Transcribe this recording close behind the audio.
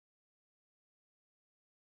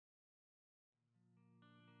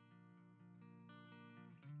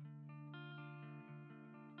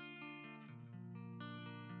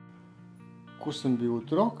ko sem bil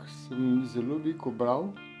otrok, sem zelo veliko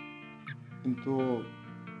bral in to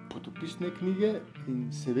potopisne knjige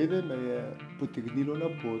in seveda me je potegnilo na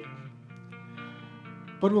pot.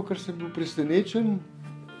 Prvo, kar sem bil presenečen,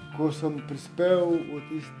 ko sem prispel v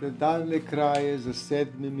tiste daljne kraje z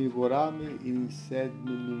 7 gorami in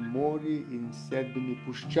 7 morji in 7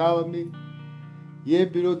 puščavami, je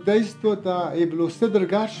bilo dejstvo, da je bilo vse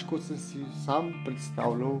drugače, kot sem si sam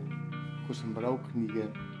predstavljal, ko sem bral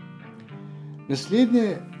knjige.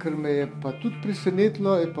 Naslednje, kar me je pa tudi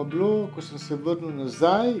presenetilo, je pa bilo, ko sem se vrnil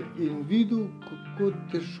nazaj in videl, kako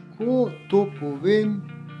težko to povem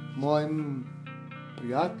mojim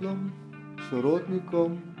prijateljem,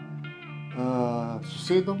 sorodnikom,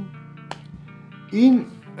 sosedom. In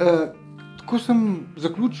tako sem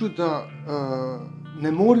zaključil, da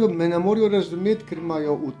me ne morejo razumeti, ker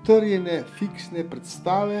imajo utrjene, fiksne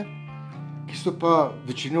predstave, ki so pa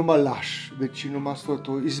večinoma laž, večinoma so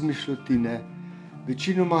to izmišljotine,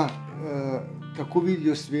 večinoma tako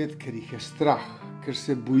vidijo svet, ker jih je strah, ker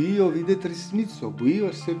se bojijo videti resnico,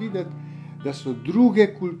 bojijo se videti, da so druge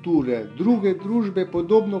kulture, druge družbe,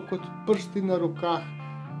 podobno kot prsti na rokah.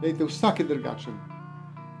 Lejte, vsak je drugačen.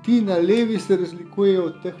 Ti na levi se razlikujejo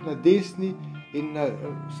od teh na desni in na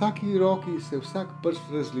vsaki roki se vsak prst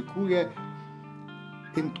razlikuje.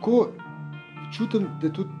 In tako čutim, da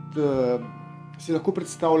tudi si lahko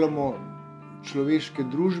predstavljamo človeške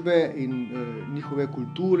družbe in njihove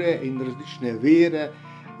kulture in različne vere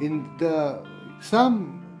in da sam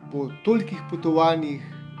po tolikih potovanjih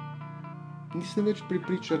nisem več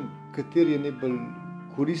prepričan, kateri je najbolj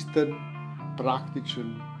koristen, praktičen,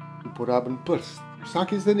 uporaben prst.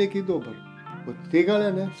 Vsak je za nekaj dober. Od tega,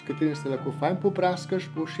 s katerim se lahko fajn popraskaš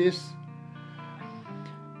po ušes,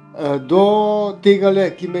 do tega,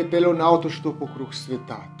 ki me je peljal na avtoštop okrog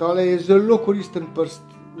sveta. Tale je zelo koristen prst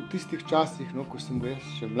v tistih časih, ko sem bil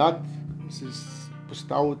še mlad, se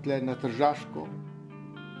postavil tle na Tržaško,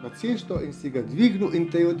 na cesto in si ga dvignil in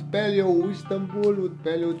te je odpeljal v Istanbul,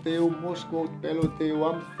 odpeljal te je v Moskvo, odpeljal te je v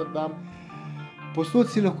Amsterdam. Posod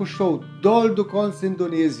si lahko šel dol do konca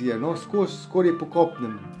Indonezije, skoraj po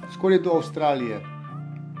kopnem, skoraj do Avstralije,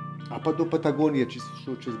 a pa do Patagonije, če si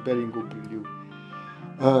šel čez Beringov priliv.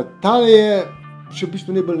 Tale je še v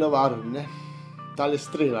bistvu najbolj navaren, tale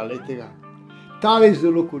strela, tega. Tale je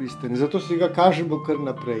zelo koristen, zato si ga kažemo kar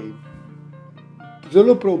naprej.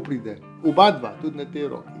 Zelo prav pride, oba dva, tudi na tej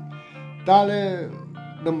roki. Tale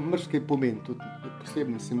nam marsikaj pomeni, tudi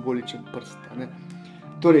poseben simboličen prst.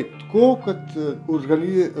 Torej, tako kot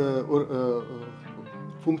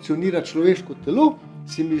funkcionira človeško telo,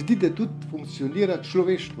 se mi zdi, da tudi funkcionira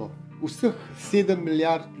človeštvo. Vseh 7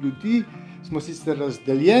 milijard ljudi smo sicer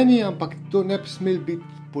razdeljeni, ampak to ne bi smelo biti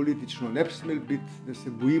politično, ne bi smelo biti, da se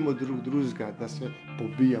bojimo drug drugega, da se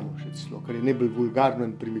pobijamo še celo, kar je najbolj vulgarno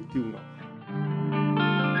in primitivno.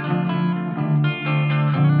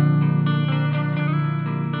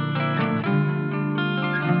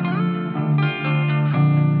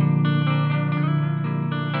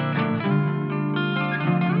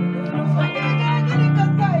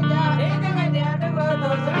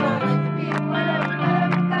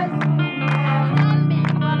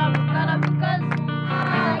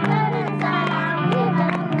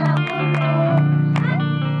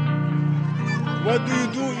 What do you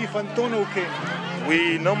do if Antonio came?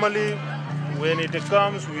 We normally, when it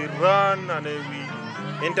comes, we run and we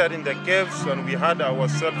enter in the caves and we hide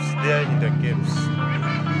ourselves there in the caves.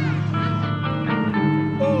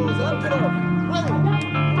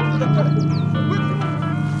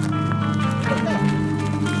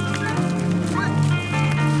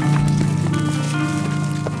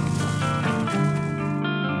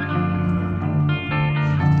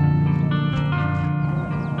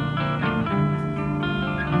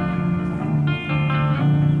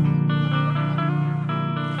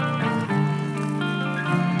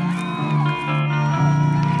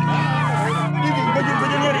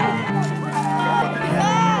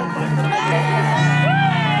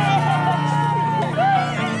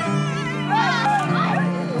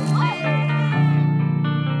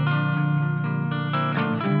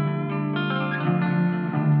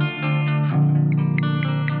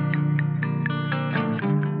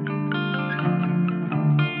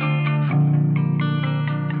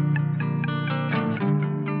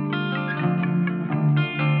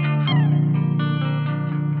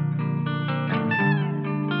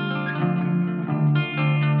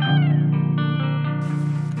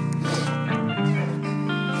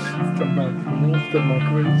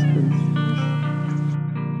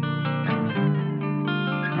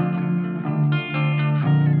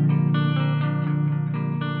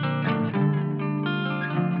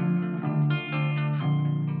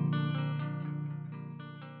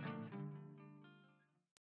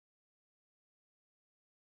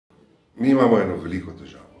 Mi imamo eno veliko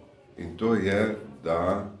težavo in to je,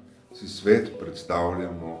 da si svet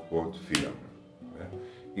predstavljamo kot film.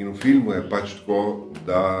 In v filmu je pač tako,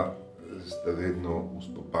 da sta vedno v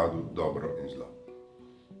spopadu dobro in zlo.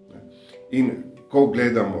 In ko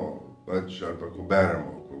gledamo, pač, ali pa ko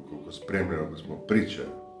beremo, ko spremljamo, ko smo priče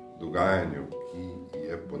dogajanju, ki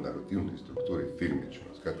je po narativni strukturi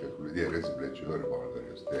filmično, skratka, ko ljudje res vlečejo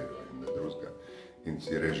revolverje, sterijo in drugega in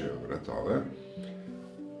si režejo vratove,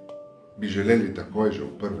 bi želeli takoj že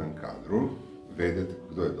v prvem kadru vedeti,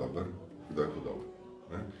 kdo je dober, kdo je hudoben.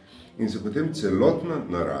 In se potem celotna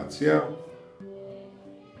naracija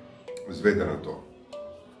zvede na to,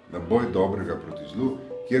 na boj dobrega proti zlu,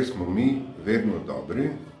 kjer smo mi vedno dobri,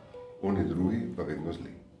 oni drugi pa vedno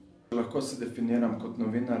zli. Lahko se definiram kot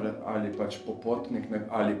novinar ali pač popotnik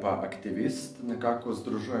ali pa aktivist, nekako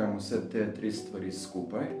združujem vse te tri stvari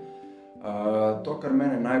skupaj. To, kar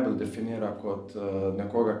mene najbolj definira kot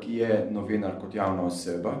nekoga, ki je novinar, kot javna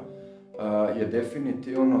oseba, je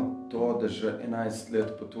definitivno to, da že 11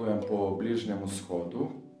 let potujem po Bližnjem vzhodu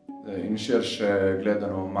in širše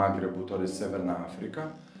gledano v Magrebu, torej Severna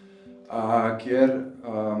Afrika, kjer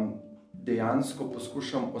dejansko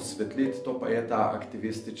poskušam osvetliti, to pa je ta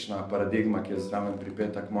aktivistična paradigma, ki je zraven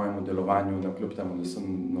pripeta k mojemu delovanju, nakljub temu, da sem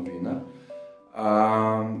novinar.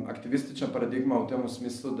 Aktivistična paradigma v tem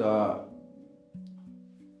smislu, da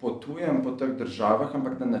potujem po teh državah,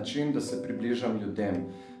 ampak na način, da se približam ljudem,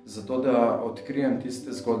 zato da odkrijem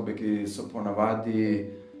tiste zgodbe, ki so ponavadi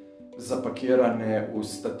zapakirane v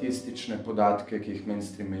statistične podatke, ki jih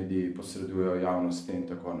mainstream mediji posredujejo javnosti in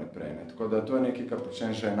tako naprej. Tako da to je nekaj, kar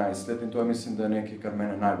počnem že 11 let in to je, mislim, da je nekaj, kar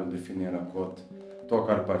mene najbolj definira kot to,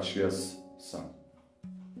 kar pač jaz sem.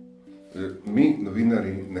 Mi,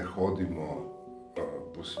 novinarji, ne hodimo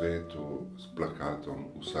po svetu s plakatom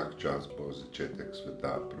vsak čas bo začetek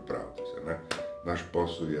sveta, pripravite se. Ne? Naš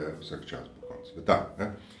posel je vsak čas bo konc sveta.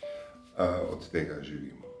 Ne? Od tega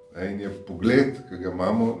živimo. In je pogled, ki ga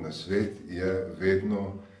imamo na svet, je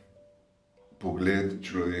vedno pogled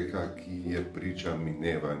človeka, ki je priča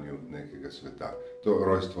minevanju nekega sveta. To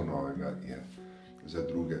rojstvo novega je za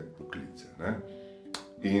druge poklice. Ne?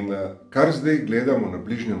 In kar zdaj gledamo na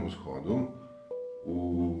Bližnjem vzhodu, v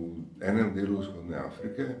enem delu vzhodne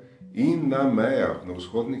Afrike in na mejah, na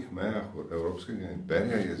vzhodnih mejah Evropskega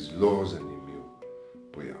imperija je zelo zanimiv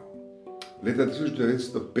pojav. Leta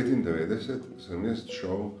 1995 sem jaz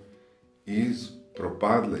šel iz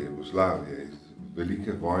propadle Jugoslavije, iz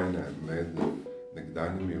velike vojne med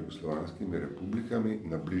nekdanjimi jugoslovanskimi republikami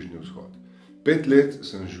na Bližnji vzhod. 5 let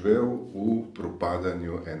sem živel v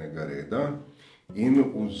propadanju enega reda in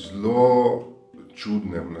v zelo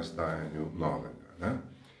čudnem nastajanju novega. Ne?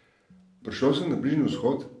 Prišel sem na Bližnji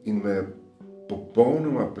vzhod in me je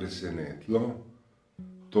popolnoma presenetilo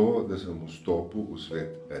to, da sem vstopil v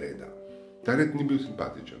svet reda. Ta red ni bil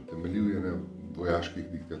simpatičen, temeljil je na vojaških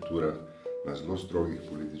diktaturah, na zelo strogih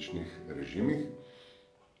političnih režimih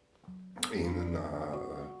in na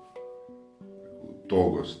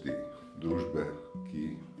togosti družbe,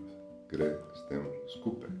 ki gre s tem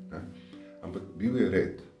skupaj. Ne? Ampak bil je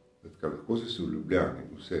red, da lahko si se v Ljubljani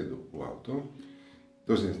usedel v avto,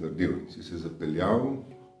 to sem jaz naredil in si se zapeljal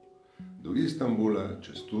do Istanbula,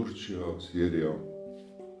 čez Turčijo, Sirijo,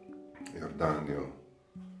 Jordanijo,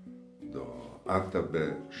 do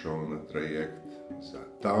Atabe, šel na trajekt za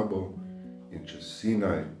Tabo in čez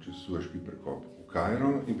Sinaj, čez Sueški prekop v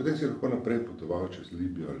Kairo in potem si lahko naprej potoval čez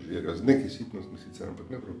Libijo, Alžirijo, z nekaj sitnostmi sicer, ampak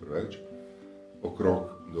ne prav preveč, okrog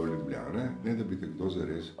do Ljubljane, ne da bi te kdo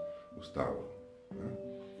zares ustavil.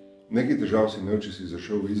 Nekaj težav si imel, če si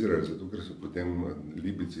zašel v Izrael, zato ker so potem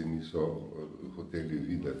Libici niso hoteli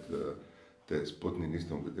videti te s potnim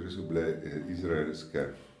listom, v kateri so bile izraelske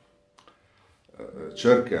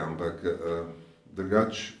črke, ampak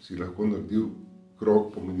drugač si lahko naredil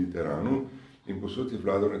krog po Mediteranu in posod je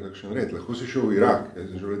vladal nekakšen red. Lahko si šel v Irak, jaz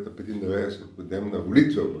sem že leta 1995 potem na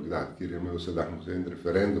volitve v Bagdad, kjer je imel Saddam Hussein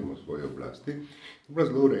referendum o svoji oblasti. To je bila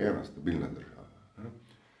zelo urejena, stabilna država.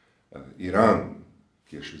 Iran,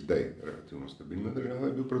 ki je še zdaj relativno stabilna država,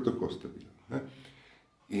 je bil prav tako stabilen.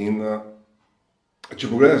 In če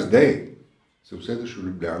pogledaš zdaj, se usedeš v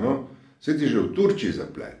Ljubljano, se ti že v Turčiji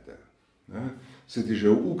zaplete, se ti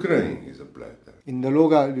že v Ukrajini zaplete. In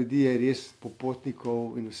naloga ljudi je res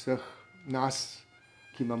popotnikov in vseh nas,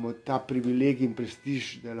 ki imamo ta privilegij in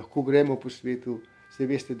prestiž, da lahko gremo po svetu. Saj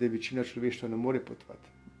veste, da večina človeštva ne more potovati.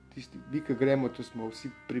 Mi, ki gremo, to smo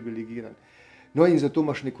vsi privilegirani. No in zato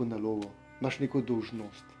imaš neko nalogo. Imaš neko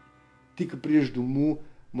dolžnost. Ti, ki prideš domov,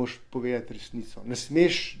 moraš povedati resnico. Ne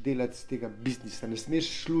smeš delati z tega biznisa, ne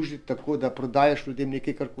smeš služiti tako, da prodajaš ljudem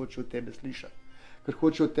nekaj, kar hoče od tebe slišati. ker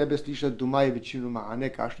hoče od tebe slišati doma je večinoma, a ne,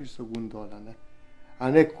 kakšni so gondola, ne.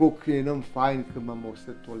 A ne, koliko je nam fajn, ker imamo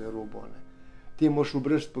vse tole robo, ne. Ti moraš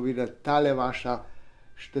obraz povedati, tale vaša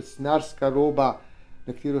štecnarska roba,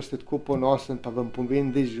 na katero ste tako ponosen, pa vam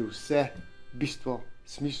povem, da je že vse bistvo,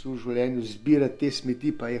 smisel v življenju, zbirati te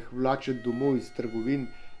smeti, pa jih vlačati domov iz trgovin,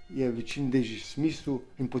 je večin, da je že smisel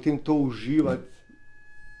in potem to uživati.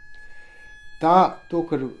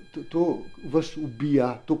 To vas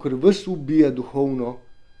ubija, to, kar vas ubija duhovno,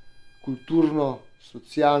 kulturno,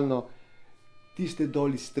 socialno, tiste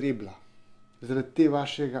dol iztrebla. Zaradi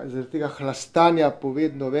tega hlastanja po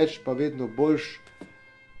vedno več, pa vedno boljš,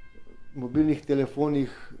 mobilnih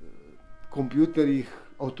telefonih, kompjuterjih,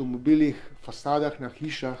 avtomobilih, fasadah na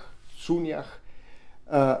hišah, cunjah,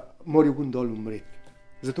 morajo gondol umreti.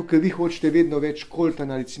 Zato, ker vi hočete vedno več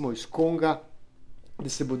koltana, recimo iz Konga, da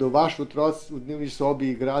se bodo vaši otroci v dnevni sobi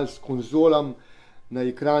igrali s konzolam na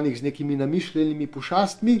ekranih z nekimi namišljenimi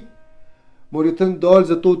pošastmi, morajo tam dol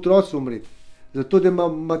zato otroci umreti. Zato, da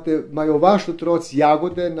imajo vaši otroci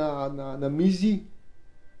jagode na mizi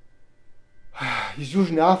iz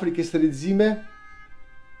Južne Afrike sred zime,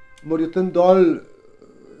 morajo tam dol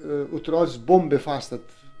otroci bombe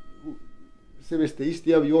fastati. Vse veste,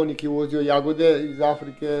 isti avioni, ki vozijo jagode iz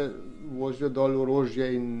Afrike, vozijo dol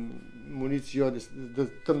orožje in municijo, da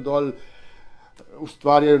tam dol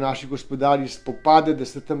ustvarjajo naši gospodarji spopade, da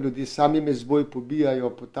se tam ljudje sami med seboj pobijajo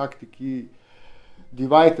po taktiki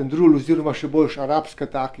divide and rule, oziroma še boljš arabska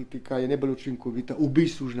taktika je najbolj učinkovita, ubij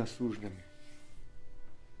sužnja sužnjem.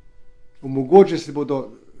 Omogoče se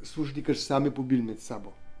bodo sužnji kar sami pobili med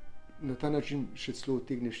sabo. Na ta način še celo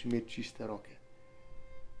utegneš imeti čiste roke.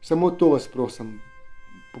 Samo to vas prosim,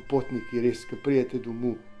 popotniki, res, ki pridete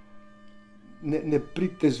domov, ne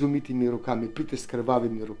pridite z umitimi rokami, pridite s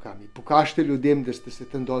krvavimi rokami. Pokažite ljudem, da ste se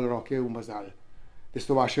tam dol roke umazali, da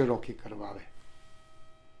so vaše roke krvave.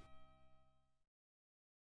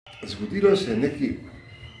 Zgodilo se je nekaj,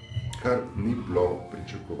 kar ni bilo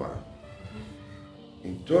pričakovano.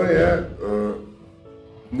 In to je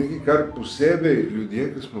nekaj, kar posebej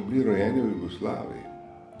ljudje, ki smo bili rojeni v Jugoslaviji,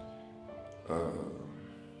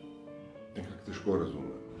 nekako težko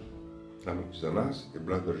razumemo. Namreč za nas je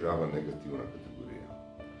bila država negativna kategorija.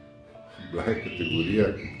 Bila je kategorija,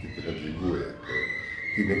 ki te nadviguje,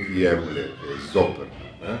 ki nekaj jemlje, ki je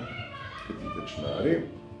zoprna, ki ti tečnari.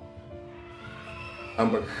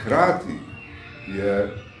 Ampak hkrati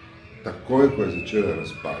je takoj, ko je začela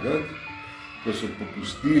razpadati, ko so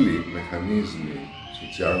popustili mehanizmi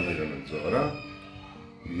socialnega nadzora,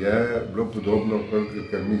 je bilo podobno,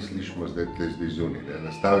 kar mi slišimo zdaj zunaj.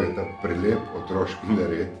 Nastal je ta prelep otroški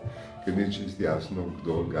nared, ker ni čist jasno,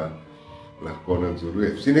 kdo ga lahko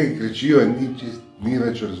nadzoruje. Vsi nekaj kričijo in ni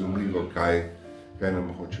več razumljivo, kaj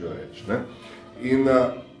nam hočejo reči. In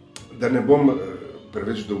da ne bom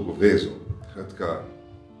preveč dolgo vezal,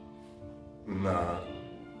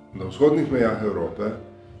 na vzhodnih mejah Evrope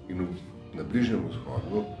in na Bližnjem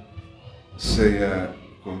vzhodu se je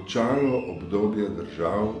končalo obdobje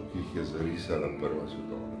držav, ki jih je zarisala Prva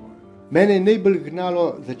svetovna vojna. Mene je najbolj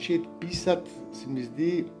gnalo začeti pisati, se mi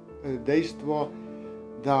zdi dejstvo,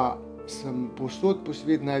 da sem povsod po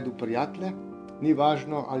svetu najdel prijatelje. Ni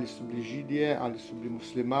važno, ali so bili Židije, ali so bili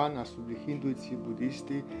muslimani, ali so bili hindujci,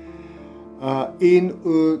 budisti. In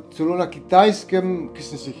celo na Kitajskem, ki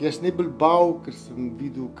sem se jih jaz najbolj bal, ker sem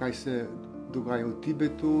videl, kaj se dogaja v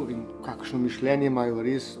Tibetu in kakšno mišljenje imajo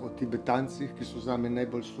res o Tibetancih, ki so zame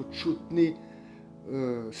najbolj sočutni,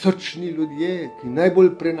 srčni ljudje, ki najbolj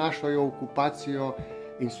prenašajo okupacijo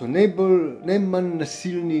in so najmanj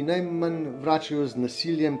nasilni, najmanj vračajo z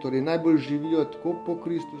nasiljem, torej najbolj živijo tako po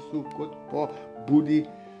Kristusu kot po Budi,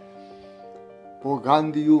 po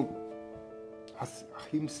Gandiju,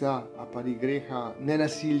 ahimsa, aparigraha,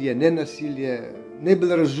 nenasilje,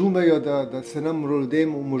 najbolj razumejo, da se nam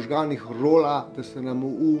ljudem v možganih rola, da se nam v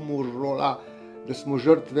umu rola, da smo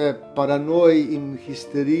žrtve paranoj in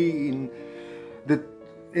histerij in da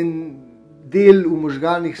en del v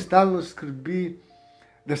možganih stalno skrbi,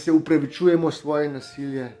 da se upravičujemo svoje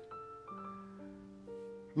nasilje.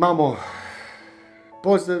 Imamo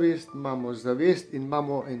pozavest, imamo zavest in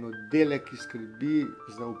imamo en oddelek, ki skrbi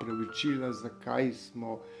za upravičila, zakaj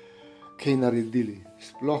smo kaj naredili.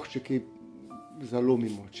 Sploh, če kaj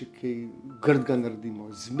zalomimo, če kaj grdega naredimo.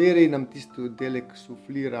 Zmeraj nam tisti oddelek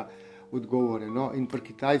suflira odgovore. In pri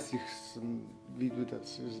Kitajcih sem videl, da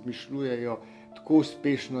se zmišljujejo tako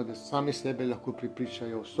uspešno, da sami sebe lahko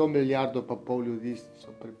prepričajo. 100 milijardo pa pol ljudi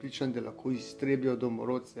so prepričani, da lahko iztrebijo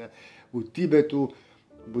domorodce v Tibetu,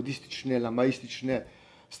 budistične, lamaistične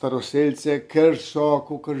staroseljce, ker so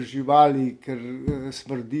kakor živali, ker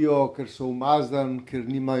smrdijo, ker so umazani, ker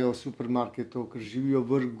nimajo supermarketov, ker živijo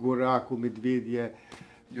vrh gora, kot medvedje.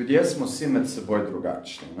 Ljudje smo vsi med seboj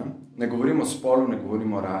drugačni. Ne govorimo o spolu, ne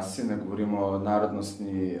govorimo o rasi, ne govorimo o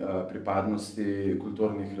narodnostni pripadnosti,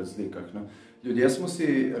 kulturnih razlikah. Ljudje smo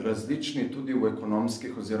si različni tudi v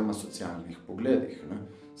ekonomskih oziroma socialnih pogledih.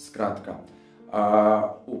 Skratka,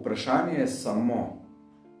 vprašanje je samo,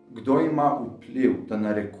 kdo ima vpliv, da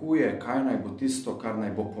narekuje, kaj naj bo tisto, kar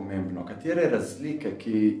naj bo pomembno. Katere razlike,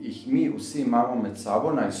 ki jih mi vsi imamo med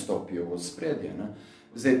sabo, naj stopijo v ospredje.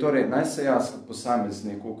 Zdaj, torej, naj se jaz kot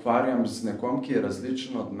posameznik ukvarjam z nekom, ki je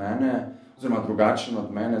različen od mene, oziroma drugačen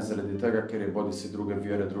od mene, zaradi tega, ker je bodisi druge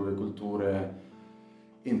vere, druge kulture,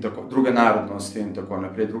 in tako, druge narodnosti in tako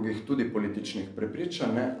naprej, drugih tudi političnih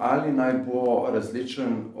prepričanj, ali naj bo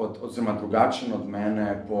različen oziroma drugačen od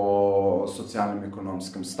mene po socialnem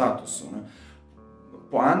ekonomskem statusu.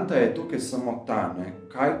 Poanta je tukaj samo ta,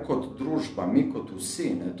 kaj kot družba, mi kot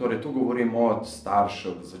vsi, torej tu govorimo od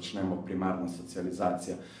staršev, da začnemo primarna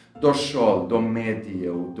socializacija, do šol, do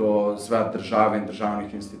medijev, do države in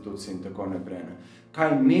državnih institucij in tako naprej.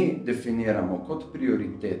 Kaj mi definiramo kot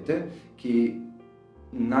prioritete, ki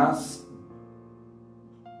nas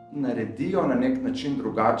naredijo na nek način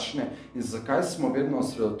drugačne in zakaj smo vedno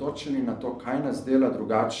osredotočeni na to, kaj nas dela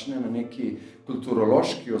drugačne na neki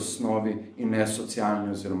kulturološki osnovi in ne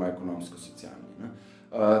socialni oziroma ekonomsko-socialni.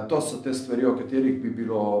 To so te stvari, o katerih bi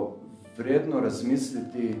bilo vredno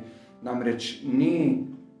razmisliti, namreč ni...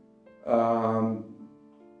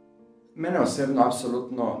 Mene osebno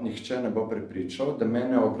absolutno nihče ne bo prepričal, da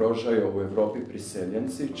mene ogrožajo v Evropi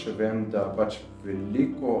priseljenci, če vem, da pač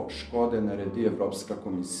veliko škode naredi Evropska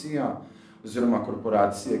komisija oziroma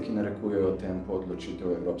korporacije, ki narekujejo tempo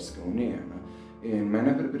odločitev Evropske unije. In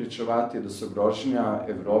mene prepričevati, da so grožnja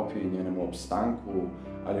Evropi in njenemu obstanku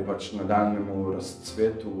ali pač nadaljnjemu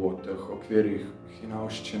razcvetu v teh okvirih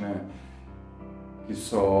hinavščine, ki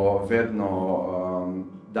so vedno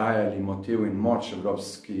dajali motiv in moč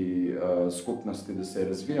evropski skupnosti, da se je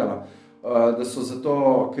razvijala, da so za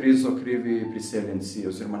to krizo krivi priseljenci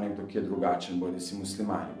oziroma nekdo, ki je drugačen, bodisi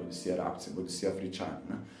muslimani, bodisi arabci, bodisi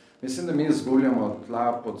afričani. Mislim, da mi izgubljamo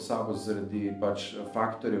tla pod sabo zaradi pač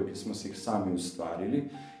faktorjev, ki smo si jih sami ustvarili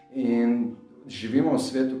in živimo v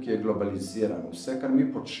svetu, ki je globaliziran. Vse, kar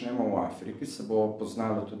mi počnemo v Afriki, se bo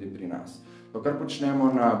poznalo tudi pri nas. To, kar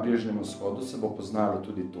počnemo na Bližnjem vzhodu, se bo poznalo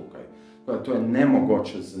tudi tukaj. To je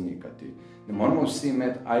nemogoče zanikati. Ne moramo vsi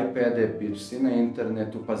imeti iPade, biti vsi na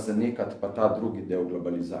internetu, pa zanikati pa ta drugi del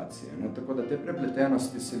globalizacije. Tako da te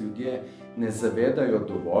prepletenosti se ljudje ne zavedajo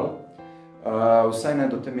dovolj, vsaj ne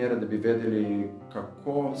do te mere, da bi vedeli,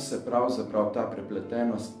 kako se pravzaprav ta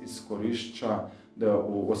prepletenost izkorišča, da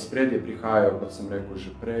v ospredje prihajajo, kot sem rekel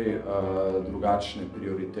že prej, drugačne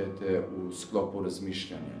prioritete v sklopu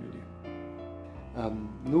razmišljanja ljudi.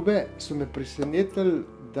 Nube so me presenetili,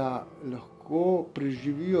 da lahko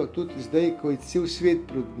preživijo tudi zdaj, ko je cel svet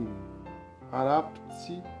proti njim.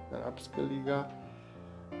 Arabci, Arabska liga,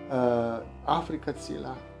 Afrika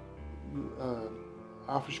cela,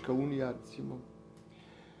 Afriška unija, recimo,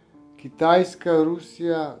 Kitajska,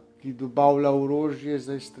 Rusija, ki dobavlja orožje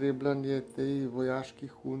za iztrebljanje tej vojaški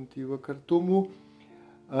hunti v Kartumu,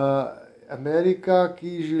 Amerika,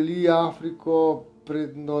 ki želi Afriko,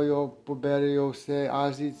 predno jo poberejo vse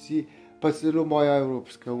Azijci, pa celo moja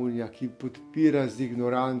Evropska unija, ki podpira z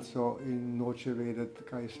ignoranco in noče vedeti,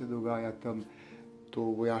 kaj se dogaja tam, to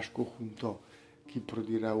vojaško hunto, ki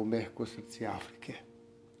prodira v mehko srce Afrike.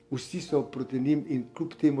 Vsi so proti njim in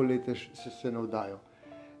kljub temu letež se navdajo.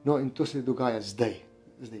 No, in to se dogaja zdaj,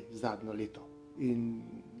 zadnjo leto. In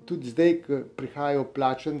tudi zdaj, ko prihajajo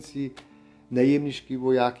plačanci, najemniški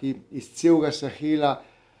vojaki iz celega Sahela,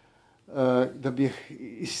 da bi jih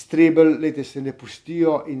iztrebili, se ne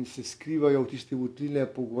pustijo in se skrivajo v tiste votline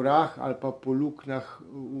po gorah ali pa po luknjah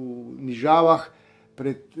v nižavah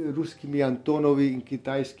pred ruskimi Antonovi in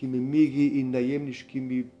kitajskimi migi in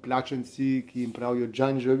najemniškimi plačanci, ki jim pravijo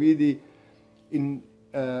džanžavidi in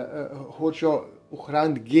hočejo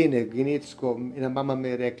ohraniti gene, genetsko. Ena mama me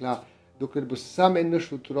je rekla, dokler bo sam en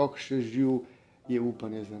naš otrok še živ, je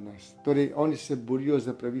upanje za nas. Torej, oni se borijo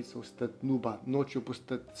za pravico ostati nuba, nočejo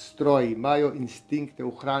postati stroji, imajo instinkte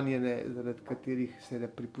ohranjene, zaradi katerih se ne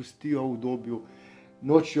pripustijo v udobju,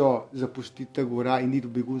 nočejo zapustiti ta gora in iti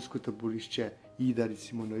v begunsko taborišče Ida,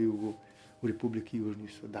 recimo na jugu, v Republiki Južni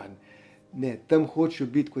Sudan. Ne, tam hočejo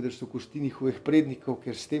biti, kot da so kosti njihovih prednikov,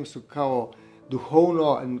 ker s tem so kao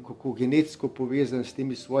duhovno in kako genetsko povezani s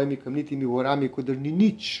temi svojimi kamnitimi gorami, kot da ni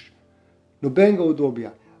nič, nobenega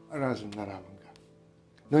udobja, razen naravnega.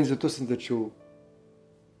 No in zato sem začel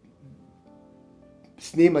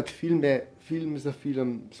snemati film za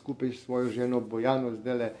film, skupaj s svojo ženo Bojano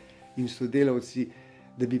zdajle in sodelavci,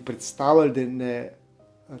 da bi predstavili, da ne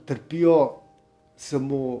trpijo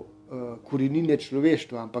samo korenine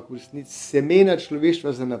človeštva, ampak v resnici semena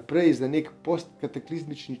človeštva za naprej, za nek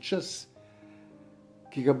postkataklizmični čas,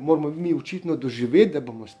 ki ga moramo mi očitno doživeti, da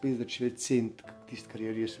bomo spet začeli ceniti tisto, kar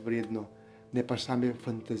je res vredno, ne pa same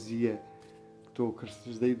fantazije, to, kar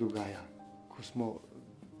se zdaj dogaja, ko smo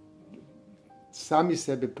sami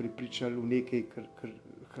sebe pripričali v nekaj, kar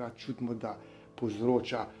hkrati čutimo, da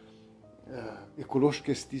povzroča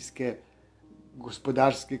ekološke stiske,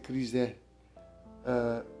 gospodarske krize,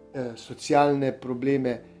 socialne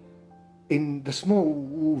probleme in da smo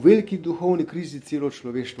v veliki duhovni krizi celo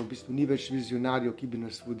človeštvo. V bistvu ni več vizionarjev, ki bi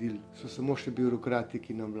nas vodili, so samo še birokrati,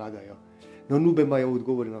 ki nam vladajo. No, nube imajo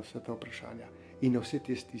odgovore na vsa ta vprašanja in na vse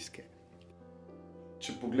te stiske.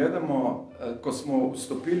 Če pogledamo, ko smo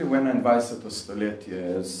vstopili v 21.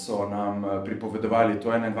 stoletje, so nam pripovedovali, to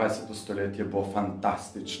 21. stoletje bo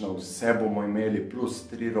fantastično, vse bomo imeli plus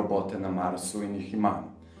 3 robote na Marsu in jih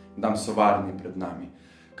imamo. Tam so varni pred nami.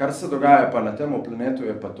 Kar se dogaja pa na tem planetu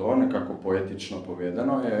je pa to, nekako poetično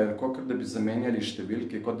povedano, je kot da bi zamenjali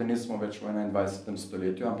številki, kot da nismo več v 21.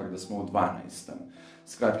 stoletju, ampak da smo v 12.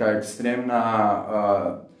 Skratka,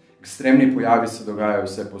 ekstremni pojavi se dogajajo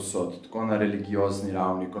vse posod, tako na religiozni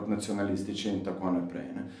ravni, kot nacionalistični in tako naprej.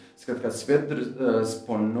 Skratka, svet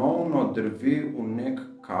ponovno drvi v nek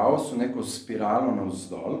kaos, v neko spiralo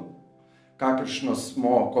navzdol, kakršno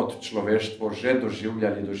smo kot človeštvo že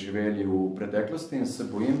doživeli v preteklosti in se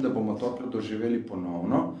bojim, da bomo to doživeli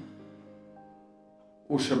ponovno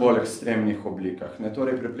v še bolj ekstremnih oblikah.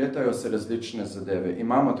 Torej, prepletajo se različne zadeve.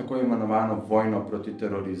 Imamo tako imenovano vojno proti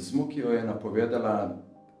terorizmu, ki jo je napovedala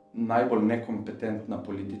najbolj nekompetentna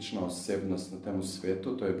politična osebnost na tem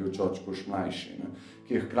svetu, to je bil George Bush mlajši,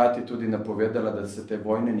 ki je hkrati tudi napovedala, da se te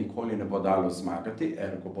vojne nikoli ne bo dalo zmagati,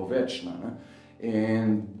 ergo bo večna.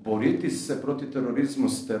 In boriti se proti terorizmu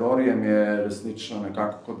s terorjem je resnično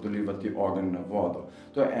nekako kot dolivati ogenj na vodo.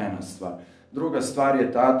 To je ena stvar. Druga stvar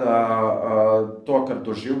je ta, da to, kar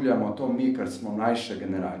doživljamo, to mi, kar smo mlajše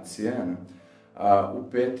generacije,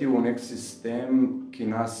 vpeti v nek sistem, ki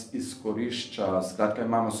nas izkorišča, skratka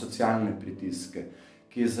imamo socialne pritiske,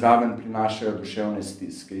 ki zraven prinašajo duševne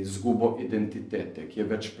stiske, izgubo identitete, ki je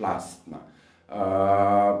večplastna.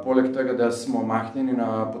 Poleg tega, da smo mahnjeni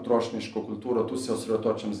na potrošniško kulturo, tu se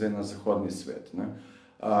osredotočam zdaj na zahodni svet,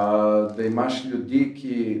 da imaš ljudi,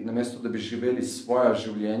 ki namesto, da bi živeli svoja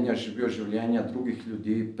življenja, živijo življenja drugih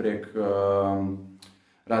ljudi prek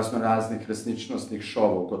raznoraznih resničnostnih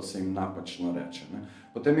šovov, kot se jim napačno reče.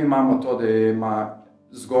 Potem imamo to, da ima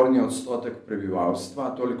zgornji odstotek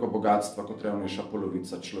prebivalstva toliko bogatstva kot revnejša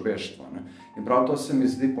polovica človeštva. In prav to se mi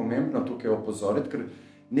zdi pomembno tukaj opozoriti, ker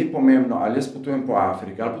ni pomembno, ali jaz potujem po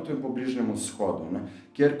Afriki, ali potujem po Bližnjem vzhodu,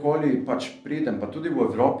 kjerkoli pač pridem, pa tudi v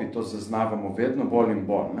Evropi to zaznavamo vedno bolj in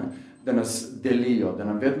bolj, da nas delijo, da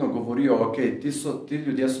nam vedno govorijo, ok, ti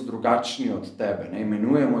ljudje so drugačni od tebe,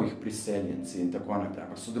 imenujemo jih priseljenci in tako naprej,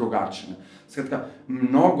 ampak so drugačni. Skratka,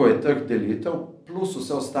 mnogo je teh delitev, plus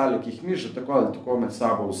vse ostale, ki jih mi že tako ali tako med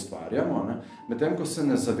sabo ustvarjamo, medtem ko se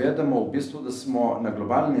ne zavedamo v bistvu, da smo na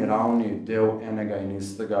globalni ravni del enega in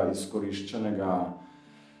istega izkoriščenega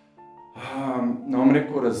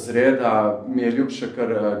razreda, mi je ljubše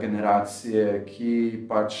kar generacije, ki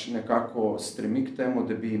pač nekako stremi k temu,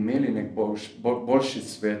 da bi imeli nek boljši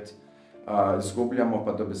svet, izgubljamo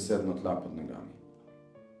pa dobesedno tla pod nogami.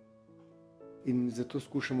 In zato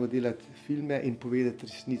skušamo delati filme in povedati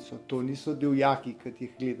resnico. To niso divjaki, kot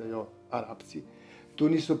jih gledajo Arabci. To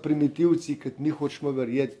niso primitivci, kot mi hočemo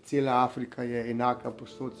verjeti, cela Afrika je enaka,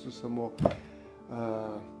 posod so samo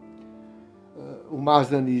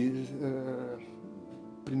umazani,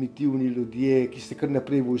 primitivni ljudje, ki se kar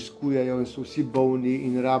naprej vojskujejo in so vsi bolni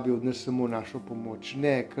in rabijo od nas samo našo pomoč.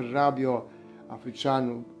 Ne, kar rabijo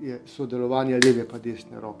Afričanov je sodelovanje leve pa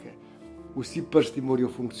desne roke. Vsi prsti morajo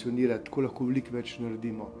funkcionirati, tako lahko veliko več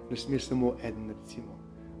naredimo. Ne sme samo eden, recimo,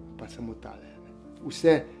 pa samo tale.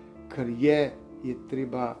 Vse, kar je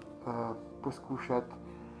treba poskušati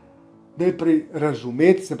najprej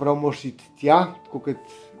razumeti, se pravi, moraš iti tja, tako kot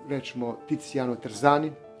rečemo Tiziano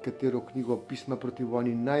Terzani, katero knjigo Pisma proti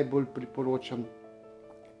vojni najbolj priporočam.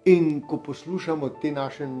 In ko poslušamo te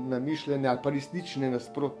naše namišljene ali pa resnične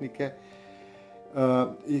nasprotnike,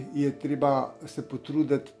 je treba se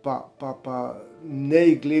potruditi pa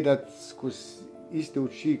ne gledati skozi iste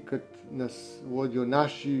oči, kot nas vodijo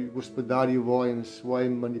naši gospodarji vojn s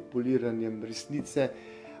svojim manipuliranjem resnice,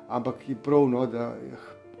 ampak je prav,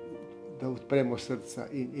 da odpremo srca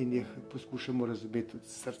in jih poskušamo razumeti tudi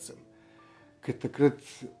s srcem. Ker takrat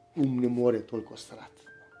ne more toliko strati.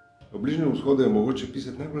 V Bližnjem vzhodu je mogoče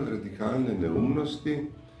pisati najbolj radikalne neumnosti,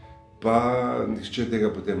 pa nihče tega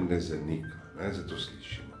potem ne zanika. Zato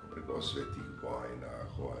slišimo o svetih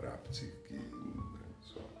vojnah, o Arabcih, ki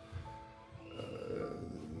so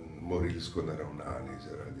morilsko naravnani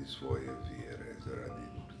zaradi svoje vere, zaradi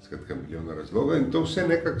milijona razlogov in to vse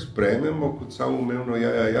nekako sprejmemo kot samoumevno,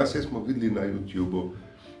 ja, se smo videli na YouTubeu,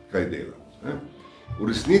 kaj delamo. V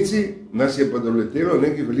resnici nas je pa doletelo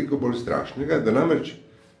nekaj veliko bolj strašnega, da namreč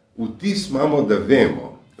vtis imamo, da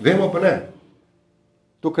vemo pa ne.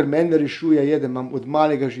 To, kar mene rešuje, je, da imam od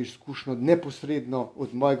malega že izkušnjo neposredno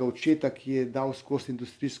od mojega očeta, ki je dal skozi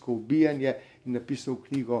industrijsko ubijanje in napisal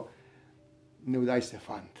knjigo Ne vdaj se,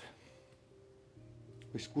 fant.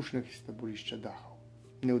 O izkušnjah iz taborišča Dachau.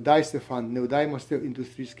 Ne vdaj se, fant, ne vdajmo se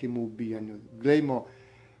industrijskemu ubijanju. Glejmo,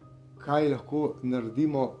 kaj lahko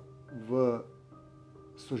naredimo v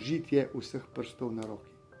sožitje vseh prstov na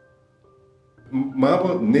roki.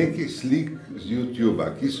 Imamo nekaj slik z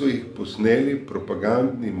YouTubea, ki so jih posneli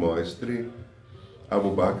propagandni mojstri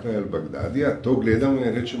Abu Bakra ali Bagdadija, to gledamo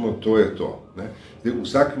in rečemo, to je to. Zdaj,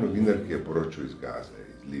 vsak novinar, ki je poročal iz Gaze,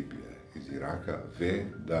 iz Libije, iz Iraka, ve,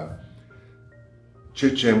 da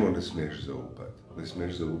če čemu ne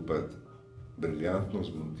smeš zaupati briljantno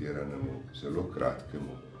zmontiranemu, zelo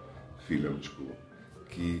kratkemu filmčku,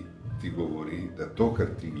 ki ti govori, da to, kar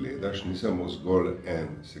ti gledaš, ni samo zgolj en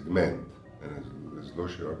segment, ena zelo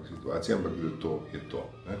široka situacija, ampak da to je to.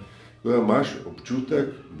 Tako da imaš občutek,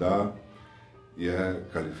 da je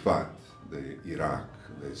kalifat, da je Irak,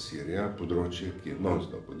 da je Sirija področje, ki je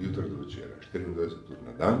non-stop, od jutra do večera, 24 ur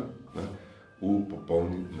na dan, v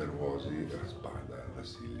popolni nervozi, razpada,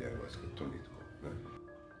 nasilja, to ni tako.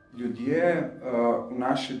 Ljudje v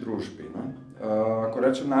naši družbi, ko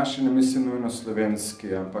rečem naši, ne mislim nujno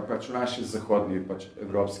slovenski, ampak pač v naši zahodni, pač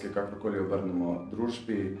evropski, kakorkoli obrnemo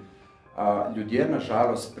družbi, ljudje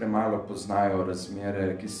nažalost premalo poznajo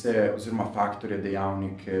razmere, oziroma faktorje,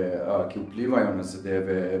 dejavnike, ki vplivajo na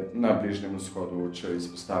zadeve na Bližnjem vzhodu, če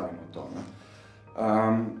izpostavimo to.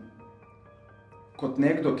 Kot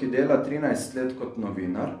nekdo, ki dela 13 let kot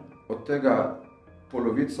novinar, od tega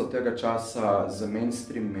polovico tega časa za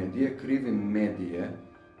mainstream medije, krivim medije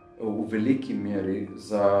v veliki meri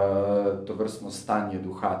za to vrstno stanje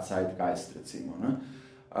duha, zeitgeist recimo.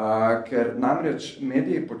 Ker namreč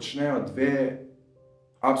mediji počnejo dve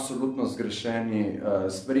absolutno zgrešeni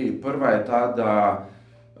stvari. Prva je ta, da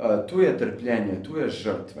tu je trpljenje, tu je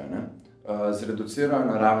žrtve, zreducirajo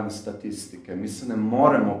na raven statistike. Mi se ne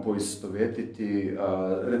moremo poistovetiti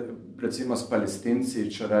recimo s Palestinci,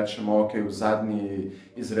 če rečemo, ok, v zadnji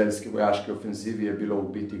izraelski vojaški ofenzivi je bilo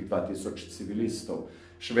ubitih 2000 civilistov.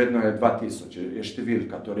 Še vedno je 2000, je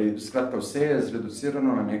številka. Torej, skratka, vse je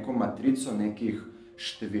zreducirano na neko matrico nekih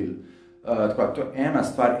števil. Tako, to je ena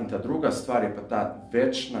stvar in ta druga stvar je pa ta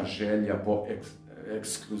večna želja po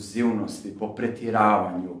ekskluzivnosti, po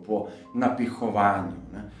pretiravanju, po napihovanju.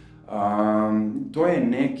 To je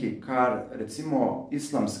nekaj, kar recimo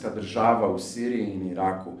islamska država v Siriji in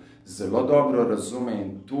Iraku zelo dobro razume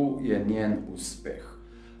in tu je njen uspeh.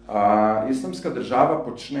 Islamska država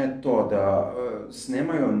počne to, da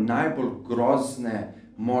snemajo najbolj grozne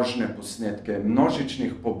možne posnetke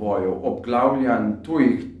množičnih pobojev, obglavljanj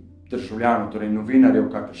tujih državljanov, torej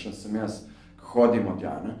novinarjev, kakršen sem jaz, hodimo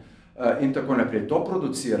tja, in tako naprej. To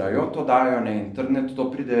producirajo, to dajo na internet,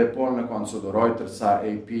 to pride pol na koncu do Reutersa,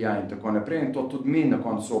 AP-ja in tako naprej in to tudi mi na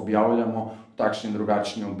koncu objavljamo v takšni in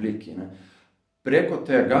drugačni obliki. Preko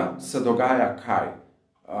tega se dogaja kaj?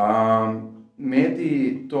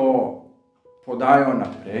 Mediji to podajo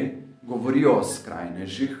naprej, govorijo o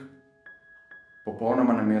skrajnežih,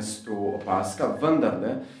 popolnoma na mestu opaska,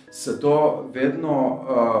 vendarle se to vedno,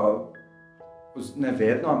 ne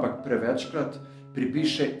vedno, ampak prevečkrat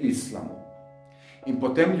pripiše islamu. In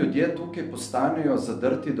potem ljudje tukaj postanejo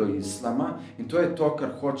zadrti do islama in to je to, kar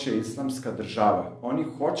hoče islamska država. Oni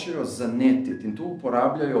hočejo zanetiti in tu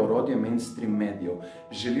uporabljajo orodje mainstream medijev.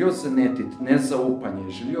 Želijo zanetiti nezaupanje,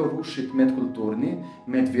 želijo rušiti medkulturni,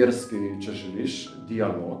 medverski, če želiš,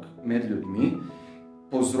 dialog med ljudmi,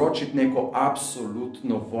 povzročiti neko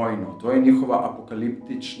absolutno vojno. To je njihova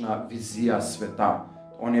apokaliptična vizija sveta.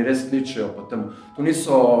 Oni res kličejo po tem. To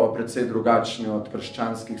niso precej drugačni od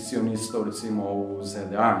krščanskih sionistov, recimo v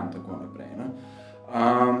ZDA in tako naprej.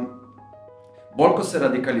 Bolj, ko se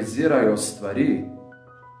radikalizirajo stvari,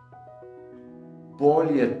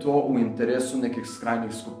 bolj je to v interesu nekih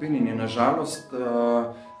skrajnih skupin in je nažalost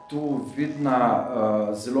tu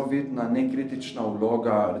zelo vidna nekritična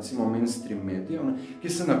vloga recimo mainstream medijev, ki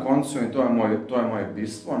se na koncu, in to je moje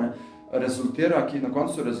bistvo, ki na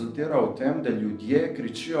koncu rezultira v tem, da ljudje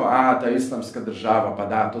kričijo, ta islamska država, pa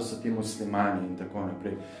da, to so ti muslimani in tako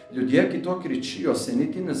naprej. Ljudje, ki to kričijo, se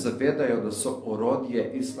niti ne zavedajo, da so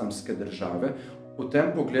orodje islamske države, v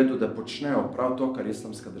tem pogledu, da počnejo prav to, kar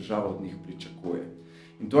islamska država od njih pričakuje.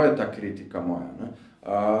 In to je ta kritika moja. Ne?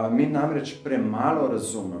 Mi namreč premalo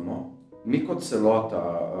razumemo, mi kot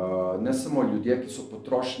celota, ne samo ljudje, ki so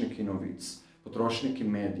potrošniki novic, potrošniki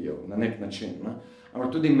medijev na nek način, ne?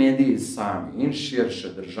 Ampak tudi mediji sami in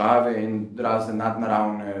širše države in razne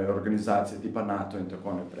nadnaravne organizacije tipa NATO in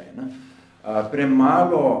tako naprej. Ne?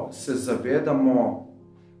 Premalo se zavedamo,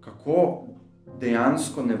 kako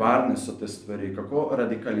dejansko nevarne so te stvari, kako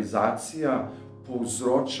radikalizacija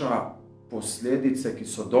povzroča posledice, ki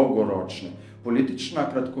so dolgoročne. Politična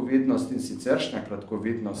kratkovidnost in siceršnja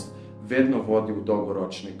kratkovidnost vedno vodi v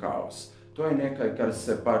dolgoročni kaos. To je nekaj, kar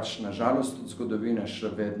se pač nažalost od zgodovine še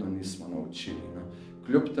vedno nismo naučili. Ne?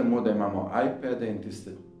 Kljub temu, da imamo iPade in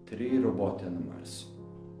tiste 3 robote na Marsu.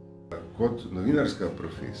 Kot novinarska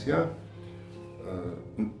profesija,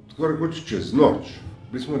 tako rekoč čez noč,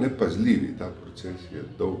 bili smo nepazljivi, ta proces je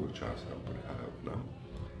dolgo časa prihajal k nam.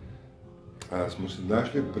 Smo se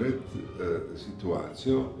našli pred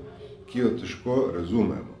situacijo, ki jo težko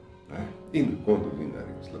razumemo. Ne? In kot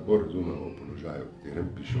novinarji slabo razumemo položaj, v katerem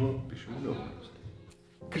pišemo novinost.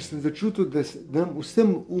 Ker sem začutil, da nam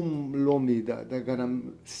vsem lomi, da ga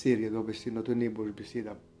nam serije dobesedno, to je najbolj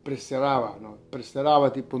beseda, preserava. No?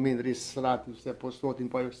 Preseravati pomeni res srati vse posod in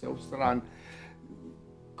pa je vse v stran.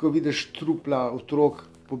 Ko vidiš trupla otrok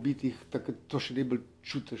pobitih, to še najbolj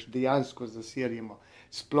čutiš, dejansko zaserjemo.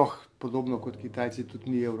 Sploh podobno kot Kitajci,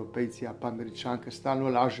 tudi mi Evropejci, pa Američanke, stalno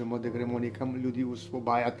lažemo, da gremo nekam ljudi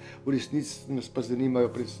osvobajati. V resnici nas pa zanimajo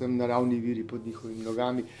predvsem naravni viri pod njihovimi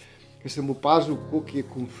nogami. Ker sem opazil, koliko je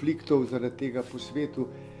konfliktov zaradi tega po svetu,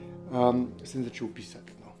 sem začel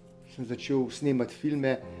pisati. No. Sem začel snemati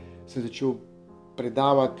filme, sem začel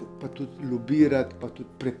predavati, pa tudi lobirati, pa tudi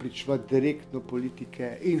prepričevati direktno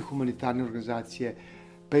politike in humanitarne organizacije.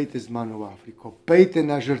 Pejte z mano v Afriko, pejte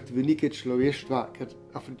na žrtvenike človeštva, ker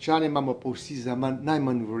Afričane imamo pa vsi za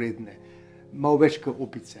najmanj vredne, malo več kot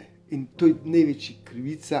opice. In to je največji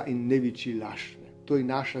krivica in največji laž. To je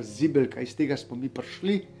naša zibelka, iz tega smo mi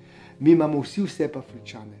prišli, mi imamo vse pa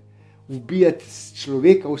Afričane. Ubijati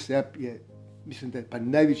človeka vse je, mislim, da je pa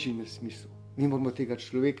največji nesmisel. Mi moramo tega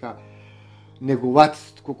človeka negovati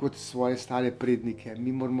tako kot svoje stare prednike.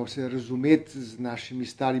 Mi moramo se razumeti z našimi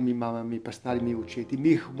starimi mamami pa starimi očeti. Mi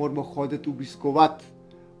jih moramo hoditi obiskovati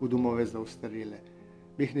v domove za ostarele.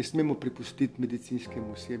 Mi jih ne smemo prepustiti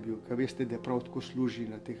medicinskemu osebju, ker veste, da prav tako služi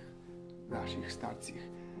na teh naših starcih,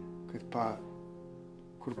 kot pa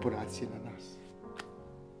korporacije na nas.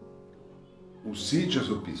 Vsi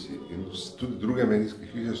časopisi in tudi druge medijske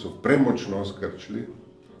hiše so premočno skrčili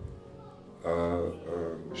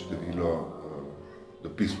število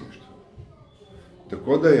dopisništva.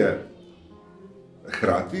 Tako da je,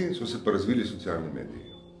 hkrati so se pa razvili socialni mediji,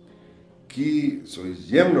 ki so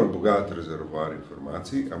izjemno bogat rezervoar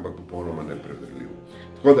informacij, ampak popolnoma nepreverljiv.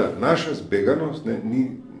 Tako da naša zbeganost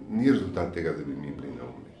ni rezultat tega, da bi mi bili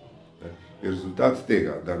neumni. Je rezultat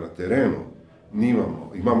tega, da na terenu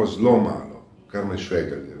imamo zelo malo, kar me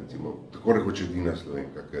Švegelj, recimo, tako rekoč edina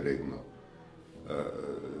Slovenka, ki redno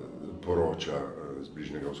poroča z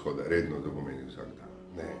Bližnjega vzhoda, redno, da pomeni vsak dan.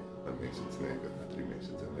 Ne, na mesec, ne, na 3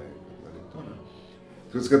 mesece, ne, na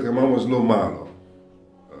leto. Skratka, imamo zelo malo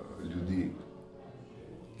ljudi,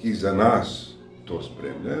 ki za nas to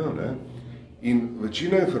spremljajo, ne? In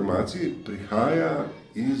večina informacij prihaja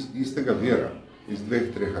iz istega vira, iz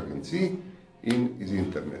 2-3 agencij in iz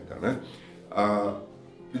interneta. Ne?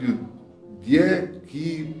 Ljudje,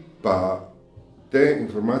 ki pa te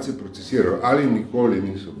informacije procesirajo, ali nikoli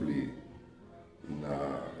niso bili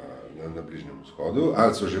na Bližnjem vzhodu,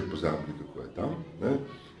 ali so že pozabili, kako je tam, ne?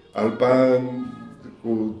 Ali pa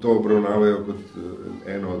to obravnavajo kot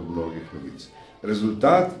eno od mnogih novic.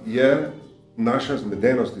 Rezultat je naša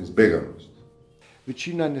zmedenost in zbeganost.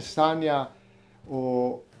 Večina ne sanja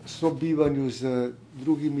o sobivanju z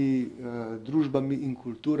drugimi družbami in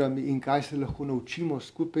kulturami in kaj se lahko naučimo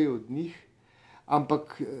skupaj od njih,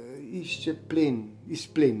 ampak išče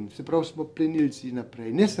izplen. Se pravi, smo plenilci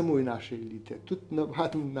naprej, ne samo in naše elite, tudi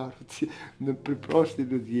navadni narodi, preprosti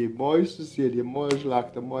ljudje, moji sosedje, moja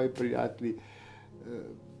žlahta, moji prijatelji,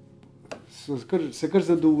 se kar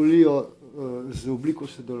zadovoljijo z obliko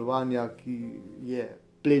sodelovanja, ki je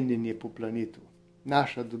plenjenje po planetu.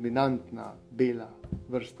 Naša dominantna, bela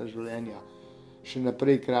vrsta življenja še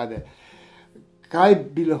naprej krade. Kaj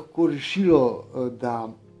bi lahko rešilo, da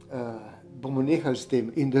bomo nehali s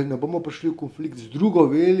tem in da ne bomo prišli v konflikt z drugo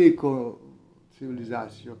veliko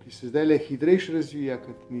civilizacijo, ki se zdaj le hitrejše razvija,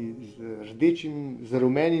 kot mi z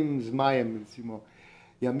rumenim zmajem, recimo.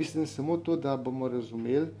 Ja, mislim samo to, da bomo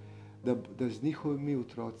razumeli, da z njihovimi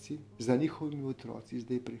otroci,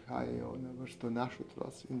 zdaj prihajajo na vrsto naši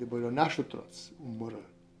otroci in da bodo naši otroci umrli,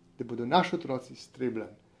 da bodo naši otroci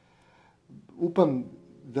strebljeni. Upam,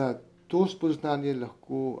 da to spoznanje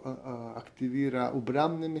lahko aktivira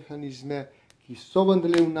obrambne mehanizme, ki so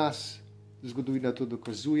vendarle v nas, zgodovina to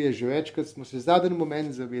dokazuje, že večkrat smo se zadnji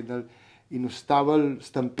moment zavedali in ustavili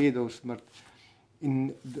stampedo v smrt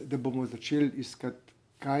in da bomo začeli iskati,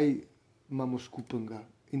 kaj imamo skupnega.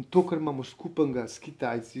 In to, kar imamo skupnega s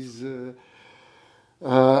Kitajci, z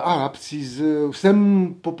Arabci, z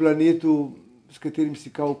vsem po planetu, s katerim si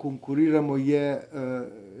kao konkuriramo, je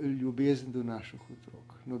ljubezen do naših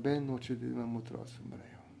otrok. Noben noče, da imamo otroci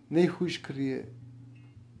umrejo. Najhujš, kar je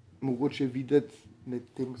mogoče videti med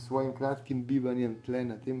tem svojim kratkim bivanjem tle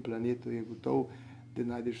na tem planetu, je gotovo, da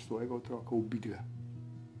najdeš svojega otroka ubitega.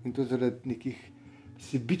 In to zaradi nekih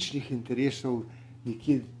sebičnih interesov,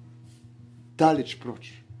 nekje daleč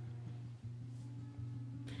proč.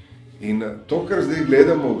 In to, kar zdaj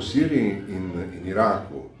gledamo v Siriji in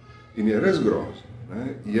Iraku, in je res grozno,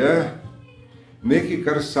 je nekaj,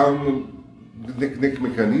 kar nek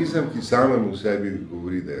mehanizem, ki samem v sebi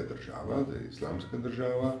govori, da je država, da je islamska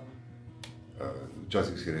država.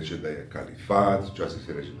 Včasih se reče, da je kalifat, včasih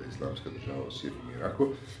se reče, da je islamska država v Siriji in Iraku,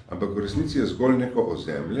 ampak v resnici je zgolj neko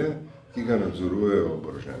ozemlje, ki ga nadzorujejo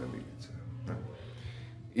oborožene milice.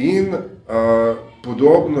 In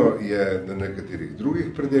podobno je na nekaterih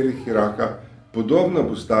drugih predelih Iraka, podobno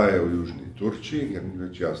postaje v južni Turčiji, ker ni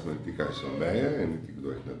več jasno niti, kaj so meje, niti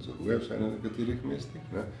kdo jih nadzoruje, vsaj na nekaterih mestih.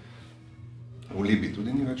 V Libiji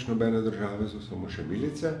tudi ni več nobene države, so samo še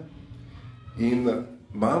milice. In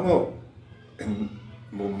imamo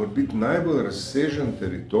mora biti najbolj razsežen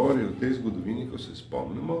teritorij v tej zgodovini, ko se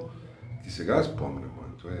spomnimo, ki se ga spomnimo.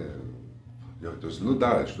 In to je zelo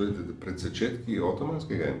daleč. Pred začetki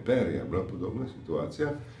Otomanskega imperija je bila podobna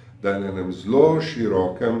situacija, da je na enem zelo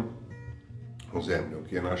širokem ozemlju,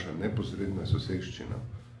 ki je naša neposredna soseščina,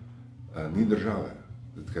 ni države.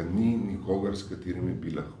 Ni nikogar, s katerimi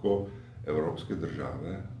bi lahko evropske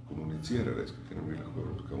države komunicirale, s katerimi bi lahko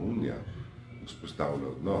Evropska unija vzpostavlja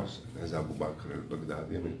odnos. Za Abu Bakr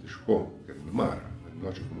al-Baghdadi je težko, ker ne mara, ne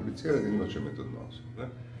noče komunicirati in noče imeti odnosov.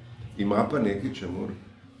 Ima pa nekaj, čemur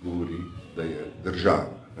govori, da je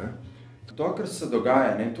država. To, kar se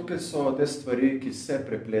dogaja, tukaj so te stvari, ki se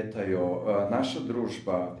prepletajo. Naša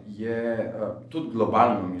družba je tudi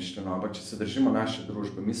globalno mišljena, ampak če se držimo naše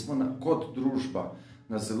družbe, mi smo kot družba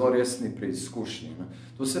na zelo resni preizkušnji.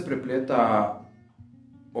 To se prepleta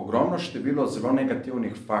ogromno število zelo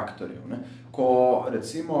negativnih faktorjev. Ko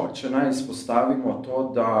recimo, če naj izpostavimo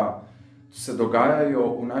to, da se dogajajo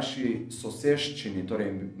v naši soseščini,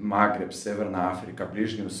 torej Magreb, Severna Afrika,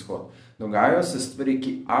 Bližnji vzhod, dogajajo se stvari,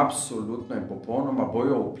 ki absolutno in popolnoma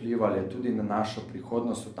bojo vplivali tudi na našo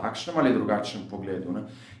prihodnost v takšnem ali drugačnem pogledu.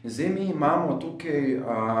 In zdaj mi imamo tukaj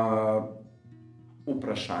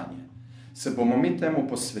vprašanje. Se bomo mi temu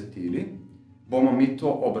posvetili, bomo mi to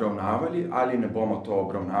obravnavali ali ne bomo to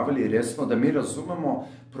obravnavali resno, da mi razumemo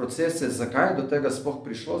procese, zakaj je do tega sploh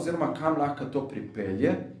prišlo, oziroma kam lahko to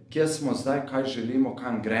pripelje, kje smo zdaj, kaj želimo,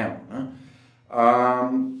 kam gremo.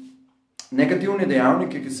 Negativni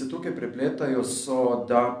dejavniki, ki se tukaj prepletajo, so,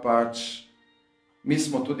 da pač mi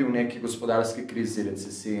smo tudi v neki gospodarski krizi,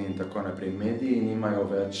 recesiji in tako naprej. Mediji nimajo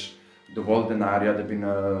več dovolj denarja, da bi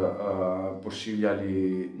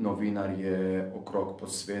pošiljali novinarje okrog po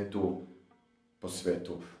svetu,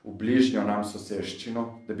 v bližnjo nam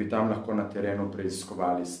soseščino, da bi tam lahko na terenu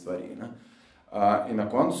preiskovali stvari. In na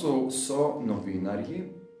koncu so novinarji,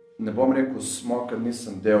 ne bom rekel smo, ker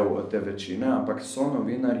nisem del te večine, ampak so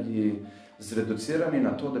novinarji zreducirani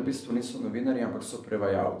na to, da v bistvu niso novinarji, ampak so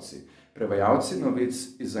prevajalci. Prevajalci novic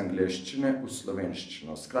iz angleščine v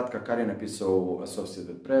slovenščino. Skratka, kar je napisal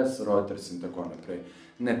Associated Press, Reuters in tako naprej.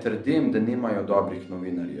 Ne trdim, da nimajo dobrih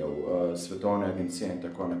novinarjev, svetovne agencije in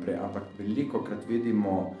tako naprej, ampak velikokrat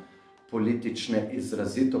vidimo politične,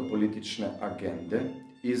 izrazito politične agende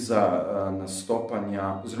iza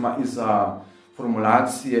nastopanja, oziroma iza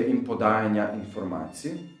formulacije in podajanja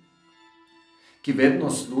informacij, ki vedno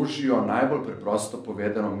služijo najbolj preprosto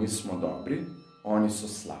povedano, mi smo dobri, oni so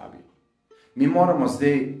slabi. Mi moramo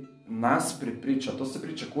zdaj nas prepričati, to se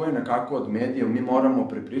pričakuje nekako od medijev, mi moramo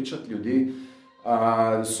prepričati ljudi,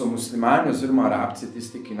 so muslimani oziroma arabci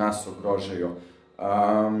tisti, ki nas ogrožajo.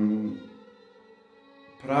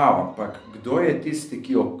 Prav, ampak kdo je tisti,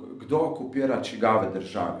 kdo okupira čigave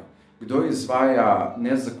države? Kdo izvaja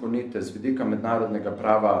nezakonite, z vidika mednarodnega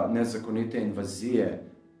prava, nezakonite invazije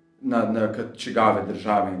čigave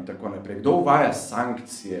države in tako naprej. Kdo uvaja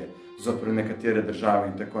sankcije zoper nekatere države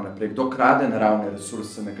in tako naprej. Kdo krade naravne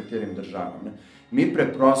resurse nekaterim državam. Ne? Mi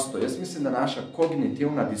preprosto, jaz mislim, da naša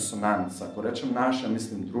kognitivna disonanca, ko rečem naša,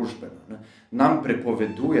 mislim družbena, ne, nam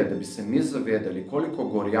prepoveduje, da bi se mi zavedali, koliko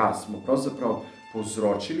gorja smo pravzaprav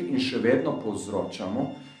povzročili in še vedno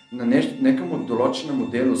povzročamo na nekemu določenemu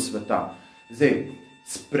delu sveta. Zdaj,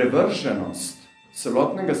 sprevrženost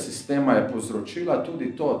celotnega sistema je povzročila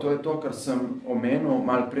tudi to je to, kar sem omenil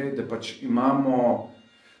malo prej, da pač imamo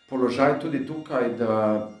položaj tudi tukaj,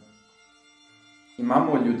 da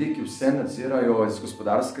imamo ljudi, ki vse nadzirajo iz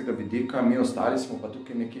gospodarskega vidika, mi ostali smo pa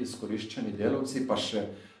tukaj neki izkoriščeni delavci, pa še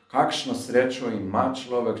kakšno srečo ima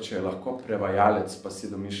človek, če je lahko prevajalec, pa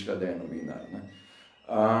si domišlja, da je novinar. Ne?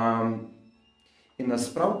 In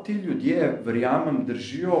nasprav ti ljudje, verjamem,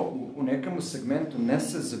 držijo v nekem segmentu ne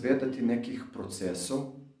se zavedati nekih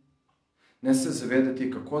procesov, ne se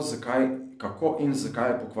zavedati, kako in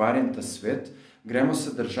zakaj je pokvarjen ta svet, gremo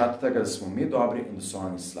se držati tega, da smo mi dobri in da so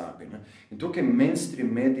oni slabi. Ne? In tukaj mainstream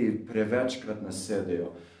mediji prevečkrat nasedejo.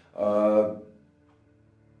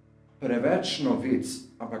 Preveč novic,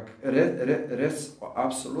 ampak res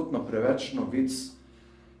absolutno preveč novic,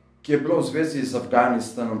 ki je bilo v zvezi z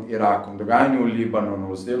Afganistanom, Irakom, dogajanju v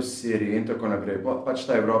Libanonu, zdaj v Siriji in tako naprej. Pač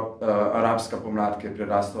ta arabska pomlad, ki je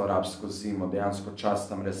prerastla arabsko zimo, dejansko čas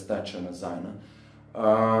tam res teče nazaj. Ne?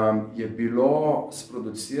 Je bilo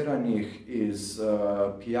sproduciranih iz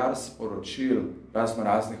PR sporočil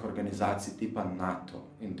raznih organizacij tipa NATO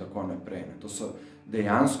in tako naprej. Ne. To so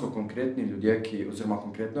dejansko konkretni ljudje, oziroma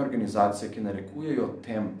konkretne organizacije, ki narekujejo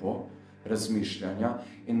tempo razmišljanja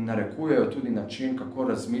in narekujejo tudi način, kako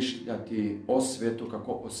razmišljati o svetu,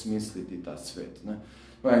 kako osmisliti ta svet. Ne.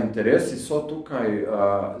 Interesi so tukaj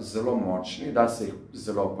zelo močni, da se jih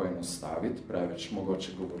zelo poenostaviti, preveč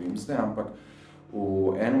mogoče govorim zdaj, ampak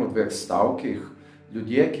v enem od dveh stavkih,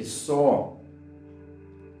 ljudje, ki so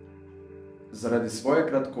zaradi svoje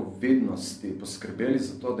kratkovidnosti poskrbeli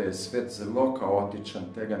za to, da je svet zelo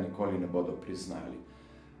kaotičen, tega nikoli ne bodo priznali.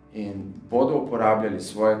 In bodo uporabljali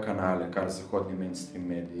svoje kanale, kar zahodni mainstream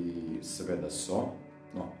mediji seveda so,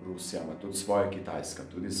 Rusija ima tudi svoje, Kitajska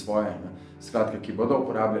tudi svoje, ne? Skratka, ki bodo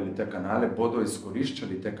uporabljali te kanale, bodo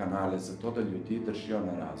izkoriščali te kanale zato, da ljudi držijo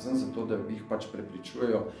narazen, zato, da jih pač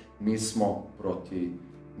prepričujejo, mi smo proti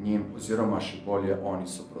njim, oziroma še bolje, oni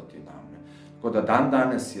so proti nam. Ne? Tako da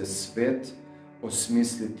danes je svet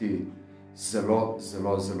osmisliti zelo,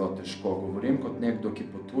 zelo, zelo težko. Govorim kot nekdo, ki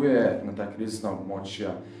potuje na ta krizna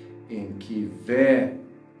območja in ki ve,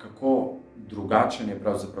 kako drugačen je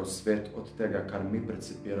pravzaprav svet od tega, kar mi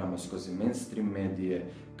percipiramo skozi mainstream medije,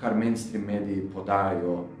 kar mainstream mediji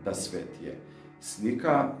podajo, da svet je.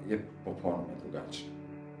 Slika je popolnoma drugačna.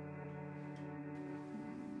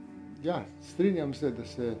 Ja, strinjam se, da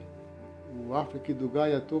se v Afriki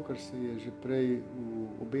dogaja to, kar se je že prej v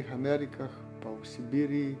obeh Amerikah, pa v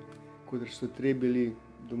Sibiriji, kodr so trebili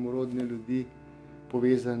domorodne ljudi,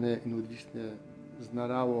 povezane in odvisne z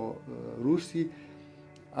naravo Rusi,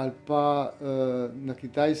 ali pa na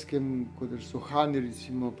Kitajskem, kodr so Hani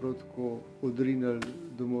recimo prav tako odrinili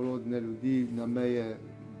domorodne ljudi na meje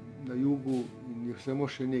na jugu in jih samo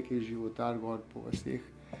še nekaj životar gor po vaseh,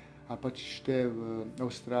 ali pa če v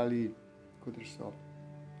Avstraliji, kodr so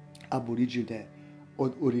aboriđine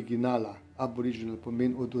od originala, aboriginal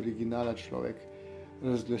pomeni od originala človek,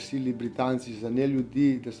 razglasili Britanci za ne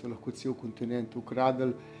ljudi, da so lahko cel kontinent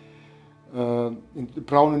ukradli. In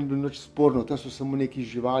pravno ni bilo nič sporno, tam so samo neki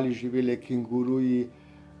živali živeli, kenguruji,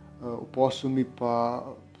 oposumi pa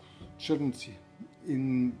črnci.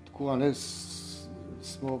 In tako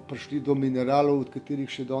smo prišli do mineralov, od katerih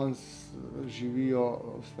še danes živijo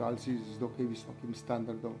Avstralci z dokaj visokim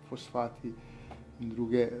standardom, fosfati in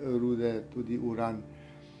druge rude, tudi uran.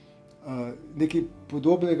 Nekaj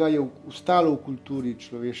podobnega je ostalo v kulturi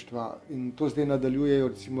človeštva in to zdaj nadaljujejo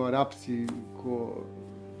recimo Arabci, ko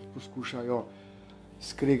poskušajo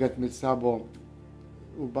skregati med sabo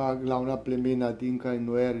oba glavna plemena Dinka in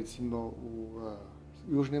Nuer, recimo v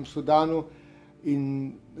Južnem Sudanu,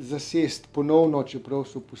 in zasest ponovno, čeprav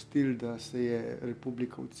so pustili, da se je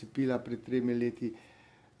republika odcepila pred 3 leti,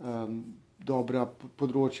 dobra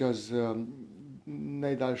področja z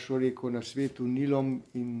najdaljšo reko na svetu, Nilom,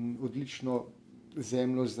 in odlično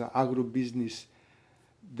zemljo za agrobiznis,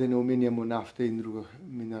 da ne omenjamo nafte in drugih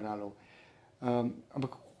mineralov.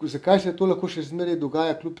 Ampak zakaj se to lahko še zmeraj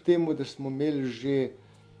dogaja, kljub temu, da smo imeli že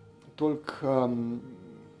toliko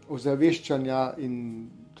ozaveščanja in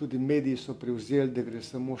tudi mediji so prevzeli, da gre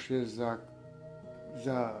samo še za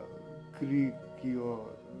kri, ki jo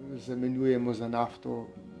zamenjujemo za nafto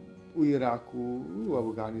v Iraku, v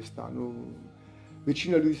Afganistanu,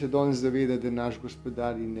 Večina ljudi se danes zaveda, da naš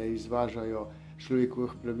gospodarji ne izvažajo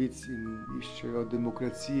človekovih pravic in iščejo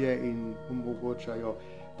demokracije in omogočajo,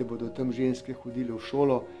 da bodo tam ženske hodile v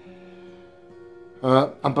šolo,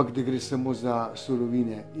 ampak da gre samo za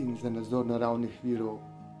surovine in za nadzor naravnih virov.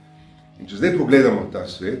 In če zdaj pogledamo ta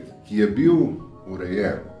svet, ki je bil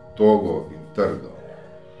urejen togo in trdo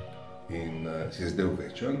in se je zdel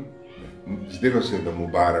večen, zdelo se je, da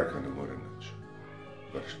Mubaraka ne more nič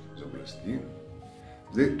vršiti z oblasti.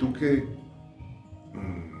 Zdaj tukaj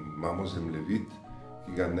imamo zemljevid,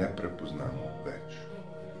 ki ga ne prepoznamo več.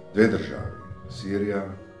 Dve državi, Sirija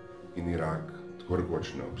in Irak, tako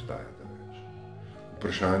rekoč ne obstajata več.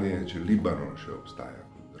 Vprašanje je, če Libanon še obstaja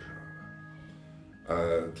kot država.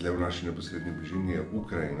 Tle v naši neposredni bližini je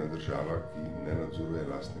Ukrajina država, ki ne nadzoruje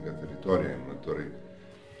lastnega teritorija in ima torej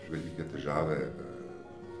velike težave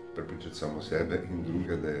prepričati samo sebe in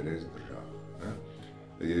druge, da je res država. Ne?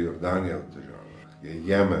 Je Jordanija v težavah, je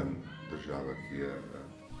Jemen država, ki je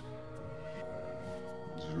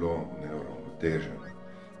zelo neuravnotežen.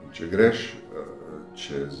 In če greš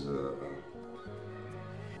čez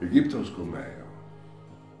egiptovsko mejo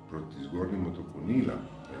proti zgornjemu toku Nila,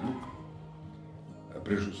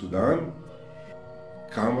 prejš v Sudan,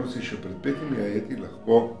 kamor si še pred 5 leti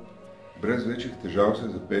lahko brez večjih težav se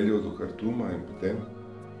zapeljal do Hartuma in potem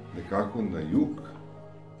nekako na jug,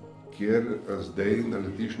 kjer zdaj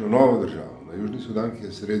naletiš na novo državo, na Južni Sudan, ki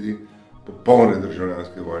je sredi popolne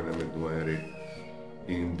državljanske vojne med Nueri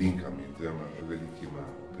in Dinkami, dvema velikima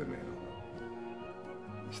plemenoma.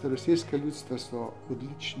 Staroselska ljudstva so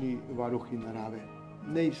odlični varuhi narave.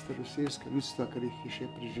 Ne staroselska ljudstva, kar jih je še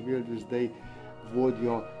preživeli do zdaj,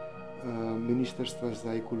 vodijo ministrstva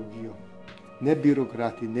za ekologijo. Ne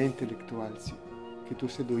birokrati, ne intelektualci, ki to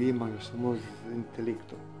vse dojemajo samo z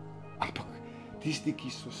intelektom. Ampak tisti, ki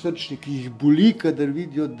so srčni, ki jih boli, kadar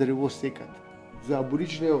vidijo drevo sekati. Za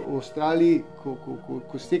aborične v Avstraliji,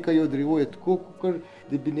 ko sekajo drevo, je tako, kot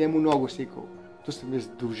da bi njemu nogo sekal. To sem jaz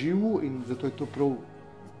doživel in zato je to prav,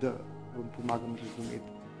 da vam pomagam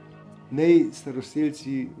razumeti. Naj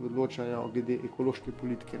staroselci odločajo glede ekološke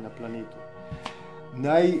politike na planetu.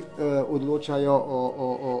 Naj odločajo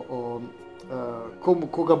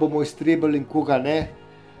koga bomo iztrebali in koga ne,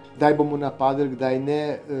 kdaj bomo napadli, kdaj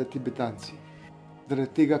ne, Tibetanci.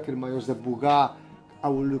 Zaradi tega, ker imajo za Boga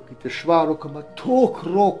Avalokiteshvaro, ki ima toliko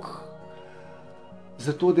rok,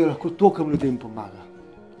 zato da lahko toliko ljudem pomaga.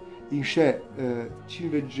 In še čim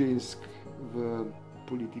več žensk v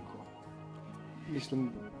politiko. Mislim,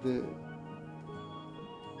 da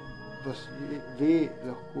vas ve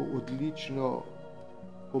lahko odlično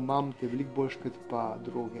pomamte, veliko boljš kot pa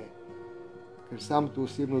droge. Ker sam to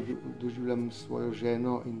osebno doživljam svojo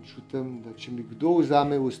ženo in čutim, da če mi kdo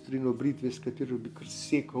vzame ostrino britve, s katero bi kar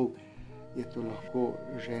sekal, je to lahko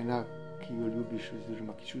žena, ki jo ljubiš,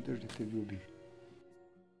 oziroma ki čutiš, da te ljubi.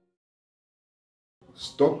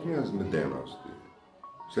 Stopnja zmedenosti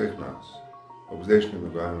vseh nas ob zdajšnjem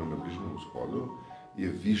dogajanju na Bližnjem vzhodu je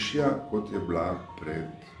višja, kot je bila pred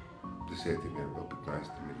 10 ali 15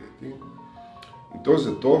 leti. In to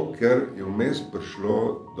zato, ker je vmes prišlo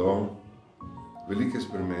do velike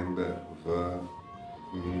spremembe v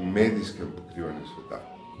medijskem pokrivanju sveta.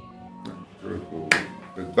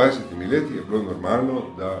 Pred 20 leti je bilo normalno,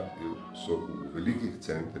 da so v velikih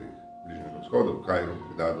centrih Bližnjega vzhoda, v Kairu,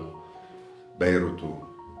 Bagdadu, Bejrutu,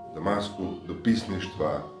 Damasku,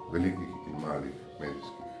 dopisništva velikih in malih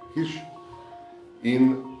medijskih hiš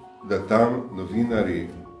in da tam novinarji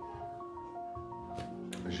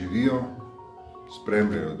živijo,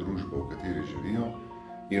 spremljajo družbo, v kateri živijo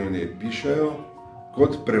in v njej pišejo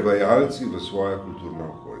kot prevajalci v svoja kulturna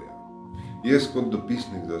okolja. Jaz kot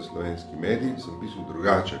dopisnik za slovenski medij sem pisal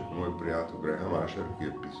drugače kot moj prijatelj Graham Asher, ki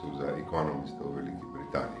je pisal za Economista v Veliki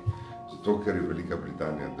Britaniji. Zato, ker je Velika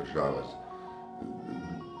Britanija država z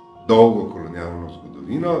dolgo kolonialno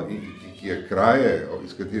zgodovino in ki je kraje,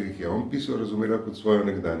 iz katerih je on pisal, razumela kot svojo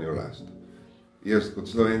nekdanjo last. Jaz kot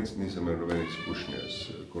Slovenc nisem imel nobene izkušnje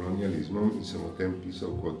s kolonializmom in sem o tem pisal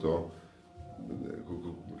kot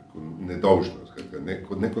nedolžnost,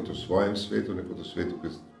 ne kot o svojem svetu, ne kot o svetu, ki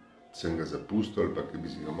sem ga zapustil ali pa ki bi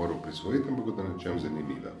si ga moral prisvojiti, ampak kot o nečem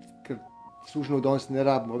zanimivem. Ker služno danes ne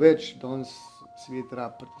rabimo več, danes svet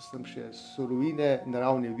rab predvsem še surovine,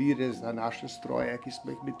 naravne vire za naše stroje, ki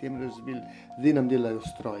smo jih med tem razvili, zdaj nam delajo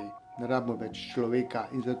stroji, ne rabimo več človeka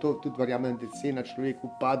in zato tudi verjamem, da cena človeku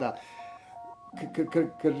pada,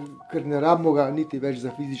 ker ne rabimo ga niti več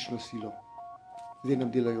za fizično silo. Zdaj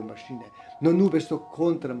nam delajo mašine. No, nube so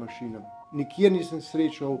kontra mašinam. Nikjer nisem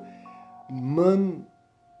srečal manj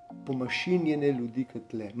pomašinjene ljudi kot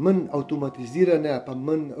tle. Manj avtomatizirane, pa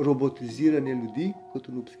manj robotizirane ljudi kot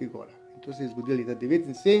v Nubskih gorah. To se je zgodilo leta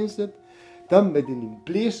 1979, tam med enim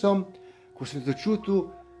plesom, ko sem začutil,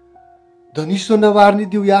 da niso navarni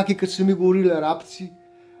divjaki, kot so mi govorili Arabci,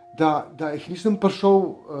 da jih nisem prišel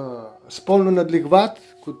spolno nadlegovati,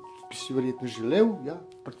 kot bi si verjetno želel, ja,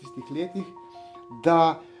 pri tistih letih,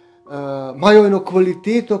 da imajo eno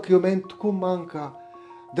kvaliteto, ki jo meni tako manjka,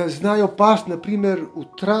 da znajo pasti, naprimer, v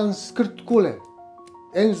trans kar takole.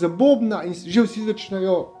 En zabobna in že vsi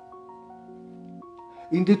začnejo.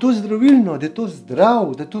 In da je to zdravilno, da je to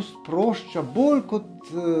zdrav, da to sprošča bolj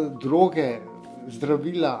kot droge,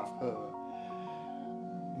 zdravila,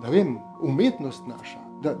 ne vem, umetnost naša.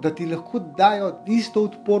 Da ti lahko dajo isto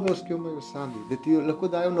odpornost, ki jo imajo sami, da ti lahko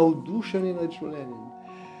dajo navdušenje nad življenjem,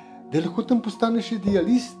 da lahko tam postaneš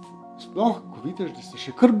idealist, sploh, ko vidiš, da se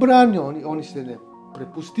še kar branijo, oni se ne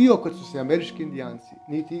prepustijo, kot so se ameriški indijanci,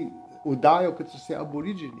 niti udajo, kot so se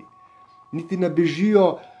aboriđeni, niti ne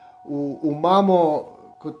bežijo v mamo,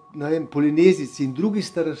 kot ne vem, Polinezici in drugi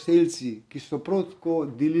staroselci, ki so prav tako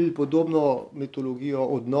delili podobno mitologijo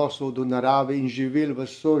odnosov do narave in živeli v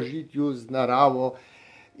sožitju z naravo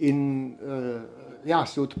in ja,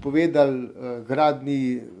 se odpovedali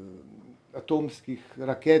gradnji atomskih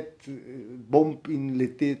raket, bomb in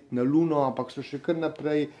leteti na Luno, ampak so še kar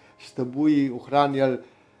naprej s tabuji ohranjali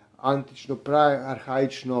antično,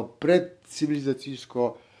 arhaično,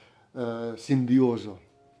 predcivilizacijsko simbiozo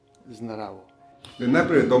z naravo.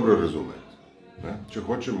 Najprej je dobro razumeti. Ne? Če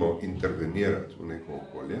hočemo intervenirati v neko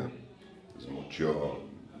okolje z močjo,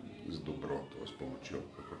 z dobroto, s pomočjo,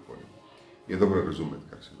 kakorkoli, je dobro razumeti,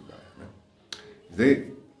 kar se dogaja. Ne? Zdaj,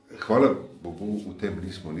 hvala Bogu, v tem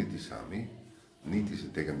nismo niti sami, niti se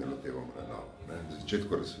tega ne lotevamo na novo. Na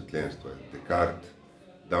začetku razsvetljenstva je Descartes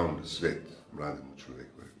dal na svet mlademu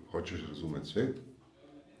človeku. Hočeš razumeti svet?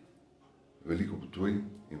 Veliko potuj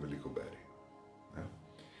in veliko beri. Ne?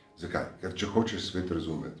 Zakaj? Ker če hočeš svet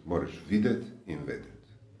razumeti, moraš videti in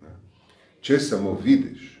vedeti. Ne? Če samo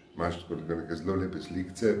vidiš, imaš nekaj zelo lepe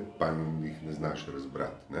slikce, pa jih ne znaš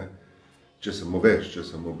razbrati. Ne? Če samo veš, če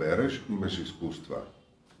samo bereš, imaš izkustva,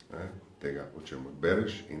 ne? Tega, o čem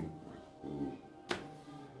bereš, in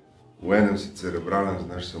v enem si cerebralen,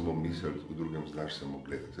 znaš samo misliti, v drugem znaš samo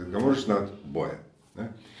gledati. Zdaj, ga moraš znati boje. Ne?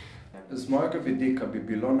 Z mojega vidika bi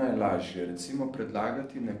bilo najlažje recimo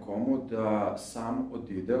predlagati nekomu, da sam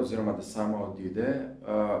odide, oziroma da sama odide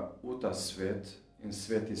v ta svet in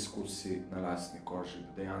svet izkusi na lastni koži,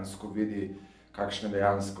 da dejansko vidi, kakšne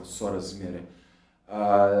dejansko so razmere.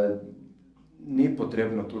 Ni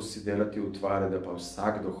potrebno tu si delati utvare, da pa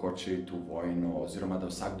vsakdo hoče iti v vojno, oziroma da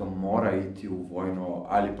vsakdo mora iti v vojno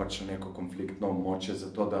ali pač na neko konfliktno območje,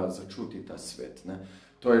 zato da začuti ta svet. Ne?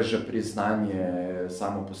 To je že priznanje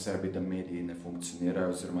samo po sebi, da mediji ne funkcionirajo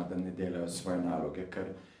oziroma da ne delajo svoje naloge,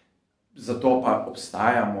 ker zato pa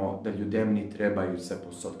obstajamo, da ljudem ni treba in vse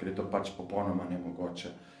povsod, ker je to pač popolnoma nemogoče.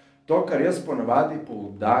 To, kar jaz ponavadi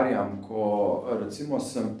poudarjam, ko recimo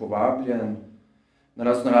sem povabljen na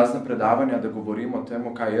razne predavanja, da govorim o tem,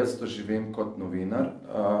 kaj jaz doživim kot novinar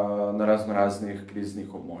na raznih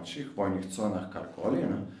kriznih območjih, vojnih conah, karkoli.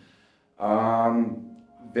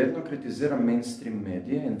 Vedno kritiziram mainstream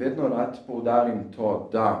medije in vedno rad poudarim to,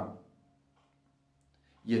 da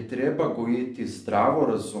je treba gojiti zdravo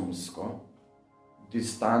razumsko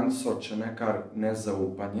distanco, če ne kar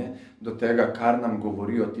nezaupanje, do tega, kar nam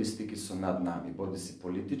govorijo tisti, ki so nad nami. Bodi si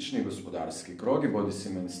politični, gospodarski krogi, bodi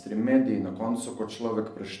si mainstream mediji. Na koncu, ko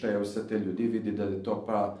človek prešteje vse te ljudi, vidi, da je to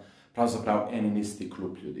pa pravzaprav en in isti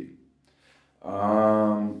klub ljudi.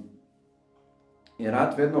 In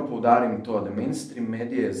rad vedno poudarim to, da mainstream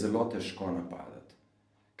medije je zelo težko napadati,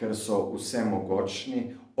 ker so vse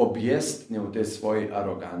mogočni, objestni v tej svoji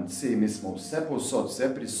aroganci, mi smo vse povsod,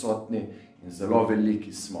 vse prisotni in zelo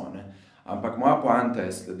veliki smo. Ne? Ampak moja poanta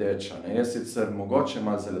je sledeča. Ne? Jaz sicer mogoče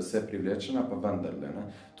malo za lase privlečena, pa vendarle. Ne?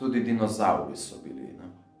 Tudi dinozauri so bili. Ne?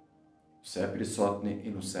 Vse prisotni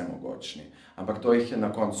in vse mogočni. Ampak to jih je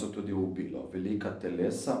na koncu tudi ubilo. Velika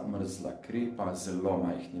telesa, mrzla kri, pa zelo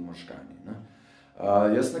majhni možgani. Ne?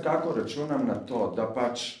 Jaz nekako računam na to, da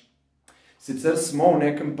pač sicer smo v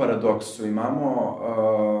nekem paradoksu, imamo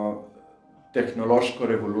tehnološko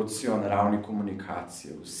revolucijo na ravni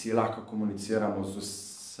komunikacije. Vsi lahko komuniciramo z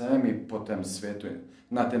vsemi po tem svetu,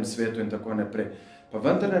 na tem svetu in tako naprej. Pa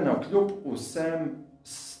vendar je navkljub vsem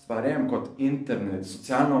stvarem kot internet,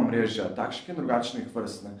 socialna omrežja, takšnih in drugačnih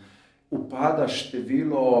vrst, upada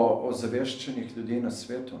število ozaveščenih ljudi na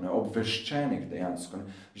svetu, obveščenih dejansko.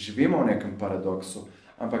 Živimo v nekem paradoksu.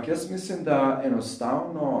 Ampak jaz mislim, da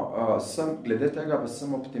enostavno glede tega pa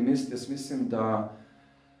sem optimist, jaz mislim, da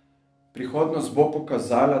prihodnost bo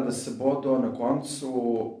pokazala, da se bodo na koncu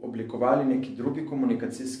oblikovali neki drugi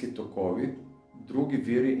komunikacijski tokovi, drugi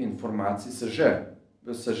viri informacij se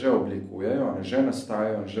že oblikujejo, že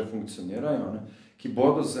nastajajo, že funkcionirajo, ki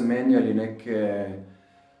bodo zamenjali neke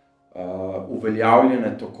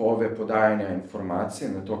uveljavljene tokove podajanja informacij,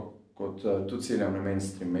 na to, kot tu ciljam na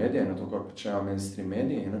mainstream medije, na to, kot počnejo mainstream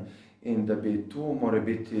mediji, in da bi tu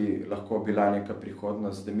lahko bila neka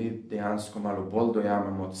prihodnost, da mi dejansko malo bolj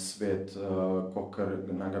dojamemo svet, kakor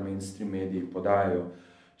nam ga mainstream mediji podajajo.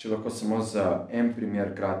 Če lahko samo za en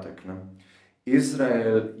primer kratek.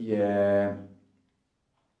 Izrael je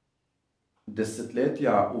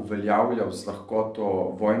desetletja uveljavljal z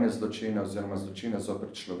lahkoto vojne zločine oziroma zločine zoper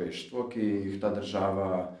človeštvo, ki jih ta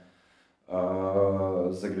država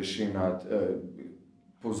zagreši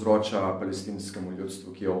povzroča palestinskemu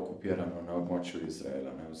ljudstvu, ki je okupirano na območju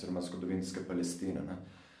Izraela, oziroma zgodovinske Palestine.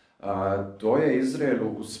 To je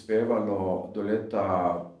Izraelu uspevalo do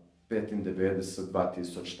leta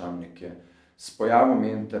 1995-2000 tam nekje. S pojavom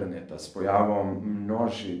interneta, s pojavom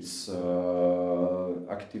množic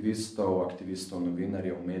aktivistov,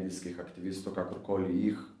 novinarjev, medijskih aktivistov, kakorkoli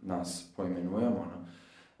jih nas poimenujemo,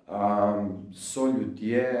 so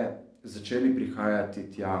ljudje začeli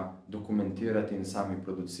prihajati tja, dokumentirati in sami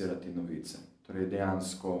producirati novice. Torej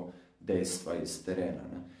dejansko dejstva iz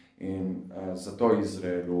terena. In zato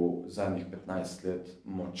Izraelu zadnjih 15 let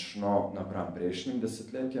močno napram prejšnjim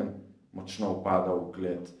desetletjem, močno upada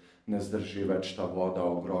ugled, ne zdrži več ta voda,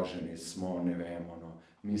 ogroženi smo, ne vemo,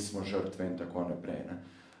 mi smo žrtve in tako naprej.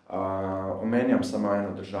 Omenjam samo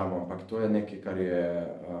eno državo, ampak to je nekaj, kar je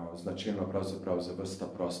značilno pravzaprav za ves ta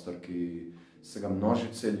prostor, ki se ga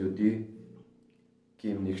množice ljudi, ki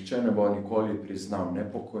jim nihče ne bo nikoli priznal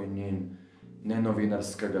ne pokojnin, ne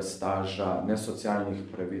novinarskega staža, ne socialnih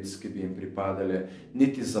pravic, ki bi jim pripadale,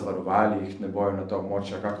 niti zavarovali jih ne bojo na ta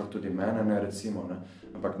območja, kakor tudi mene, ne recimo,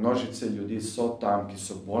 ampak množice ljudi so tam, ki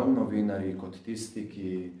so bolj novinarji kot tisti,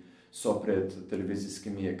 ki so pred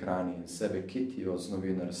televizijskimi ekrani in sebe kitijo z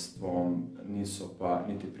novinarstvom, niso pa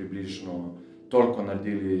niti približno toliko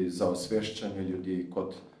naredili za osveščanje ljudi,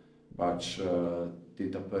 kot pač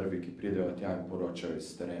ti ta prvi, ki pridejo tja in poročajo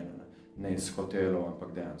iz terena. Ne iz hotelov,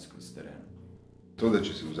 ampak dejansko iz terena. To, da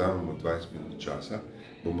če si vzamemo 20 minut časa,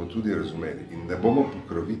 bomo tudi razumeli in ne bomo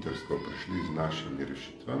pokroviteljsko prišli z našimi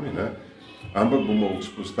rešitvami, ampak bomo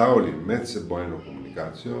vzpostavili medsebojno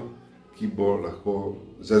komunikacijo, ki bo lahko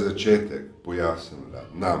za začetek pojasnila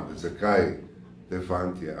nam, zakaj te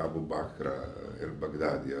fantje Abu Bakra el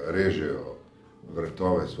Bagdadija režejo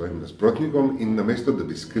vratove svojim nasprotnikom in namesto, da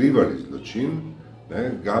bi skrivali zločin,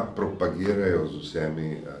 ga propagirajo z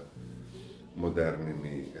vsemi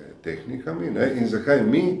modernimi tehnikami, in zakaj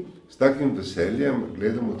mi s takim veseljem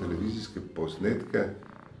gledamo televizijske posnetke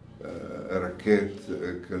raket,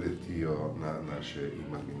 ki letijo na naše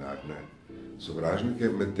imaginarne sovražnike,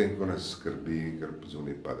 medtem ko nas skrbi, ker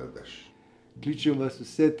zunaj pada dež. Kličem vas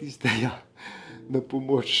vse tiste na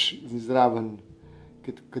pomoč zraven,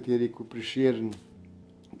 kot je rekel Prešeren,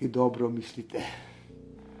 ki dobro mislite.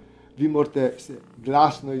 Vi morate se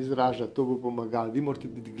glasno izražati, to bo pomagalo. Vi morate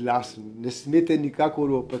biti glasni. Ne smete nikakor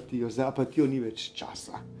v apatijo. Za apatijo ni več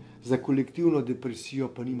časa. Za kolektivno depresijo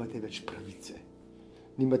pa nimate več pravice.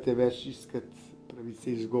 Nimate več iskati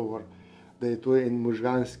pravice izgovor, da je to en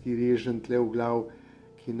možganski režen tle v glav,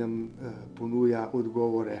 ki nam ponuja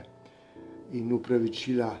odgovore in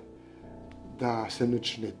upravičila, da se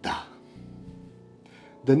nič ne da.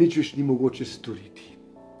 Da nič več ni mogoče storiti.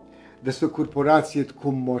 Da so korporacije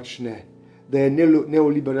tako močne, da je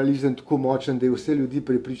neoliberalizem tako močen, da je vse ljudi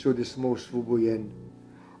prepričal, da smo osvobojeni.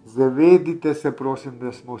 Zavedite se, prosim,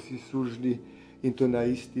 da smo vsi sužnji in to na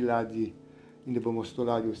isti ladji in da bomo s to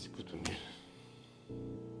ladjo vsi potonili.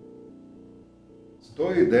 S to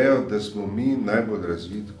idejo, da smo mi najbolj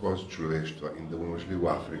razvit kos človeštva in da bomo šli v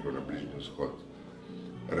Afriko na Bližnji vzhod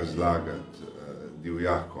razlagati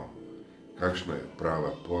divjakom, kakšna je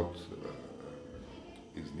prava pot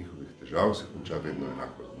iz njihovih težav, se konča vedno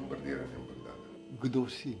enako z bombardiranjem Bagdada. Kdo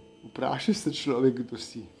si? Vprašaj se človek, kdo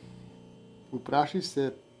si. Vprašaj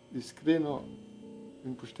se iskreno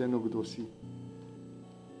in pošteno, kdo si.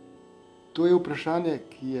 To je vprašanje,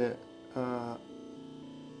 ki je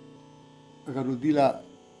ga rodila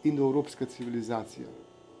indoevropska civilizacija.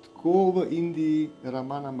 Tako v Indiji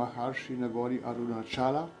Ramana Maharshi na gori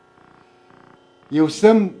Arunachala je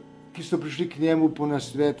vsem, ki so prišli k njemu po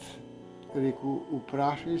nasvet, rekel,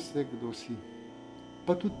 vprašaj se, kdo si.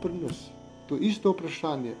 Pa tudi pri nas. To isto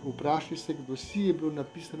vprašanje, vprašaj se, kdo si, je bilo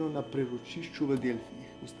napisano na preročišču v Delfijih,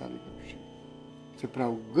 v stari Grčiji. Se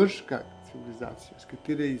pravi, grška civilizacija, z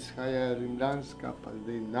katere izhaja rimljanska, pa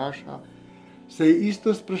zdaj naša, se je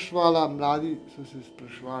isto spraševala, mladi so se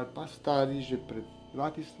spraševali, pa stari že pred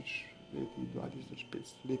 2000 letih,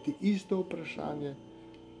 2500 letih isto vprašanje,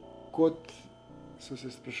 kot so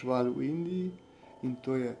se spraševali v Indiji, in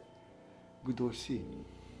to je, kdo si.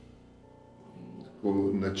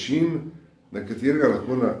 Način, na katerega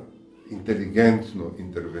lahko inteligentno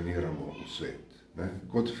interveniramo v svet. Ne?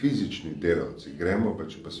 Kot fizični delavci gremo, pa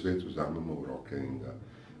če pa svet vzamemo v roke in ga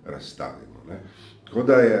razstavimo. Ne? Tako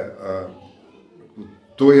da je,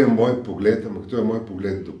 to je moj pogled, ampak to je moj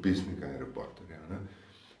pogled dopisnika in reporterja. Ne?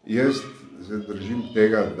 Jaz se držim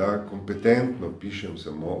tega, da kompetentno pišem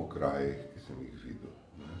samo o krajih, ki sem jih videl.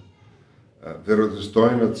 Ne?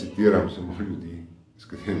 Verodostojno citiram samo ljudi, s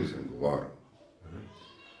katerimi sem govoril.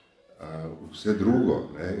 Vse drugo,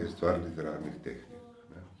 ne, je stvar literarnih tehnik.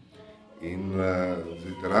 Ne. In z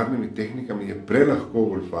literarnimi tehnikami je prelahko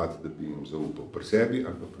golfati, da bi jim zaupal pri sebi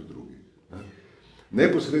ali pa pri drugih. Ne.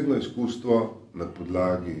 Neposredno izkustvo na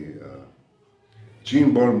podlagi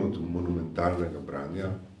čim bolj monumentalnega branja,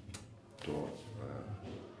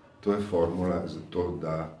 to je formula za to,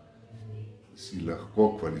 da si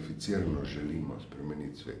lahko kvalificirano želimo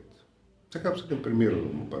spremeniti svet. Vsakaj v vsakem primeru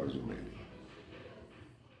bomo pa razumeli.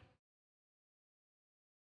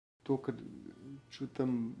 To, kar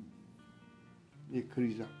čutim, je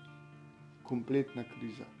kriza. Kompletna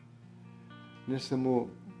kriza. Ne samo,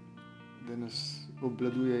 da nas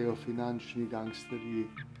obvladujejo finančni gangsterji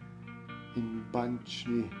in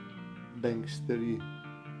bančni banksterji,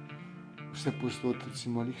 vse posod,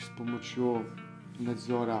 recimo, s pomočjo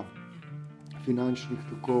nadzora finančnih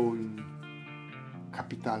tokov in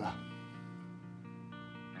kapitala.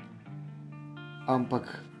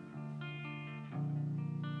 Ampak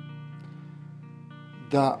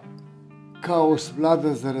da kaos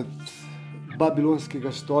vlada zaradi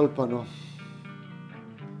babilonskega stolpa, no,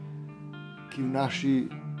 ki v naši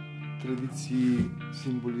tradiciji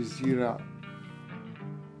simbolizira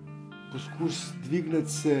poskus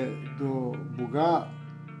dvigniti se do Boga,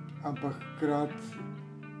 ampak hkrati,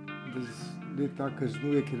 da leta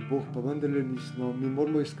kaznuje, ker Bog pa vendarle nismo. Mi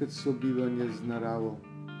moramo iskati sobivanje z naravo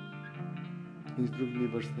in z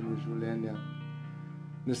drugimi vrstami življenja.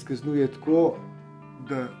 Nas kaznuje tako,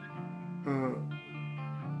 da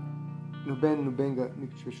nobenega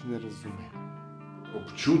nič več ne razume.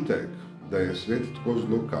 Občutek, da je svet tako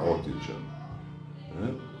zelo kaotičen, ne,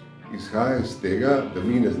 izhaja iz tega, da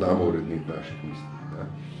mi ne znamo urediti naših misli. Ne.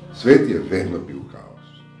 Svet je vedno bil kaos.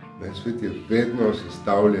 Ne. Svet je vedno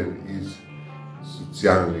sestavljen iz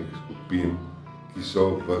socialnih skupin, ki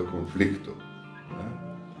so v konfliktu. Ne.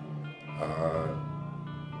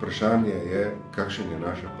 Vprašanje je, kakšen je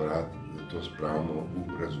naš aparat, da to spravimo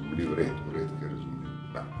v razumljiv red, v red, ki je razumljiv.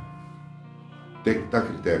 Da. Ta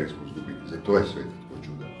kriterij smo izgubili, zato je svet tako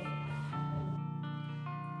čuden.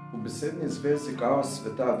 V besedni zvezi Kaos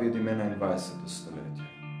sveta vidim 21. stoletje,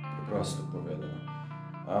 preprosto povedano.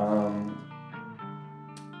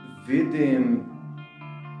 Vidim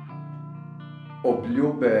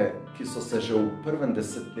obljube, ki so se že v prvem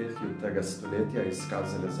desetletju tega stoletja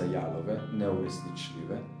izkazale za jalove,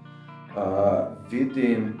 neuresničljive.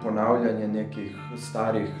 Vidim ponavljanje nekih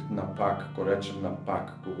starih napak, ko rečem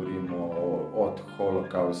napak, govorimo od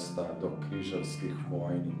holokausta do križarskih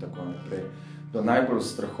vojn in tako naprej, do najbolj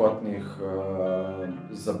strahotnih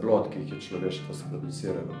zablod, ki jih je človeštvo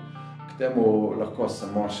sproduciralo. K temu lahko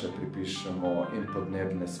samo še pripišemo in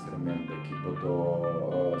podnebne spremembe, ki bodo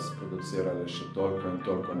sproducirale še toliko in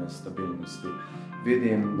toliko nestabilnosti.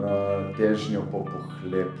 Vidim težnjo po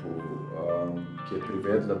pohlepu, ki je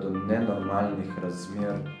privedla do nenormalnih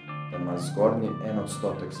razmer, da ima zgornji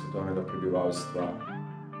 1% svetovnega prebivalstva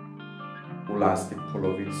v lasti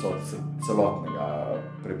polovico celotnega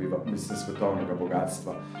svetovnega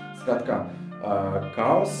bogatstva. Skratka,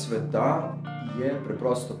 kaos sveta je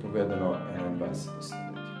preprosto povedano 21.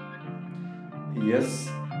 stoletje. Jaz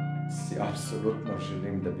si absolutno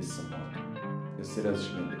želim, da bi se motil. Jaz si res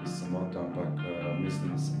želim, da bi se motil, ampak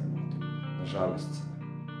mislim, da se ne motim. Nažalost se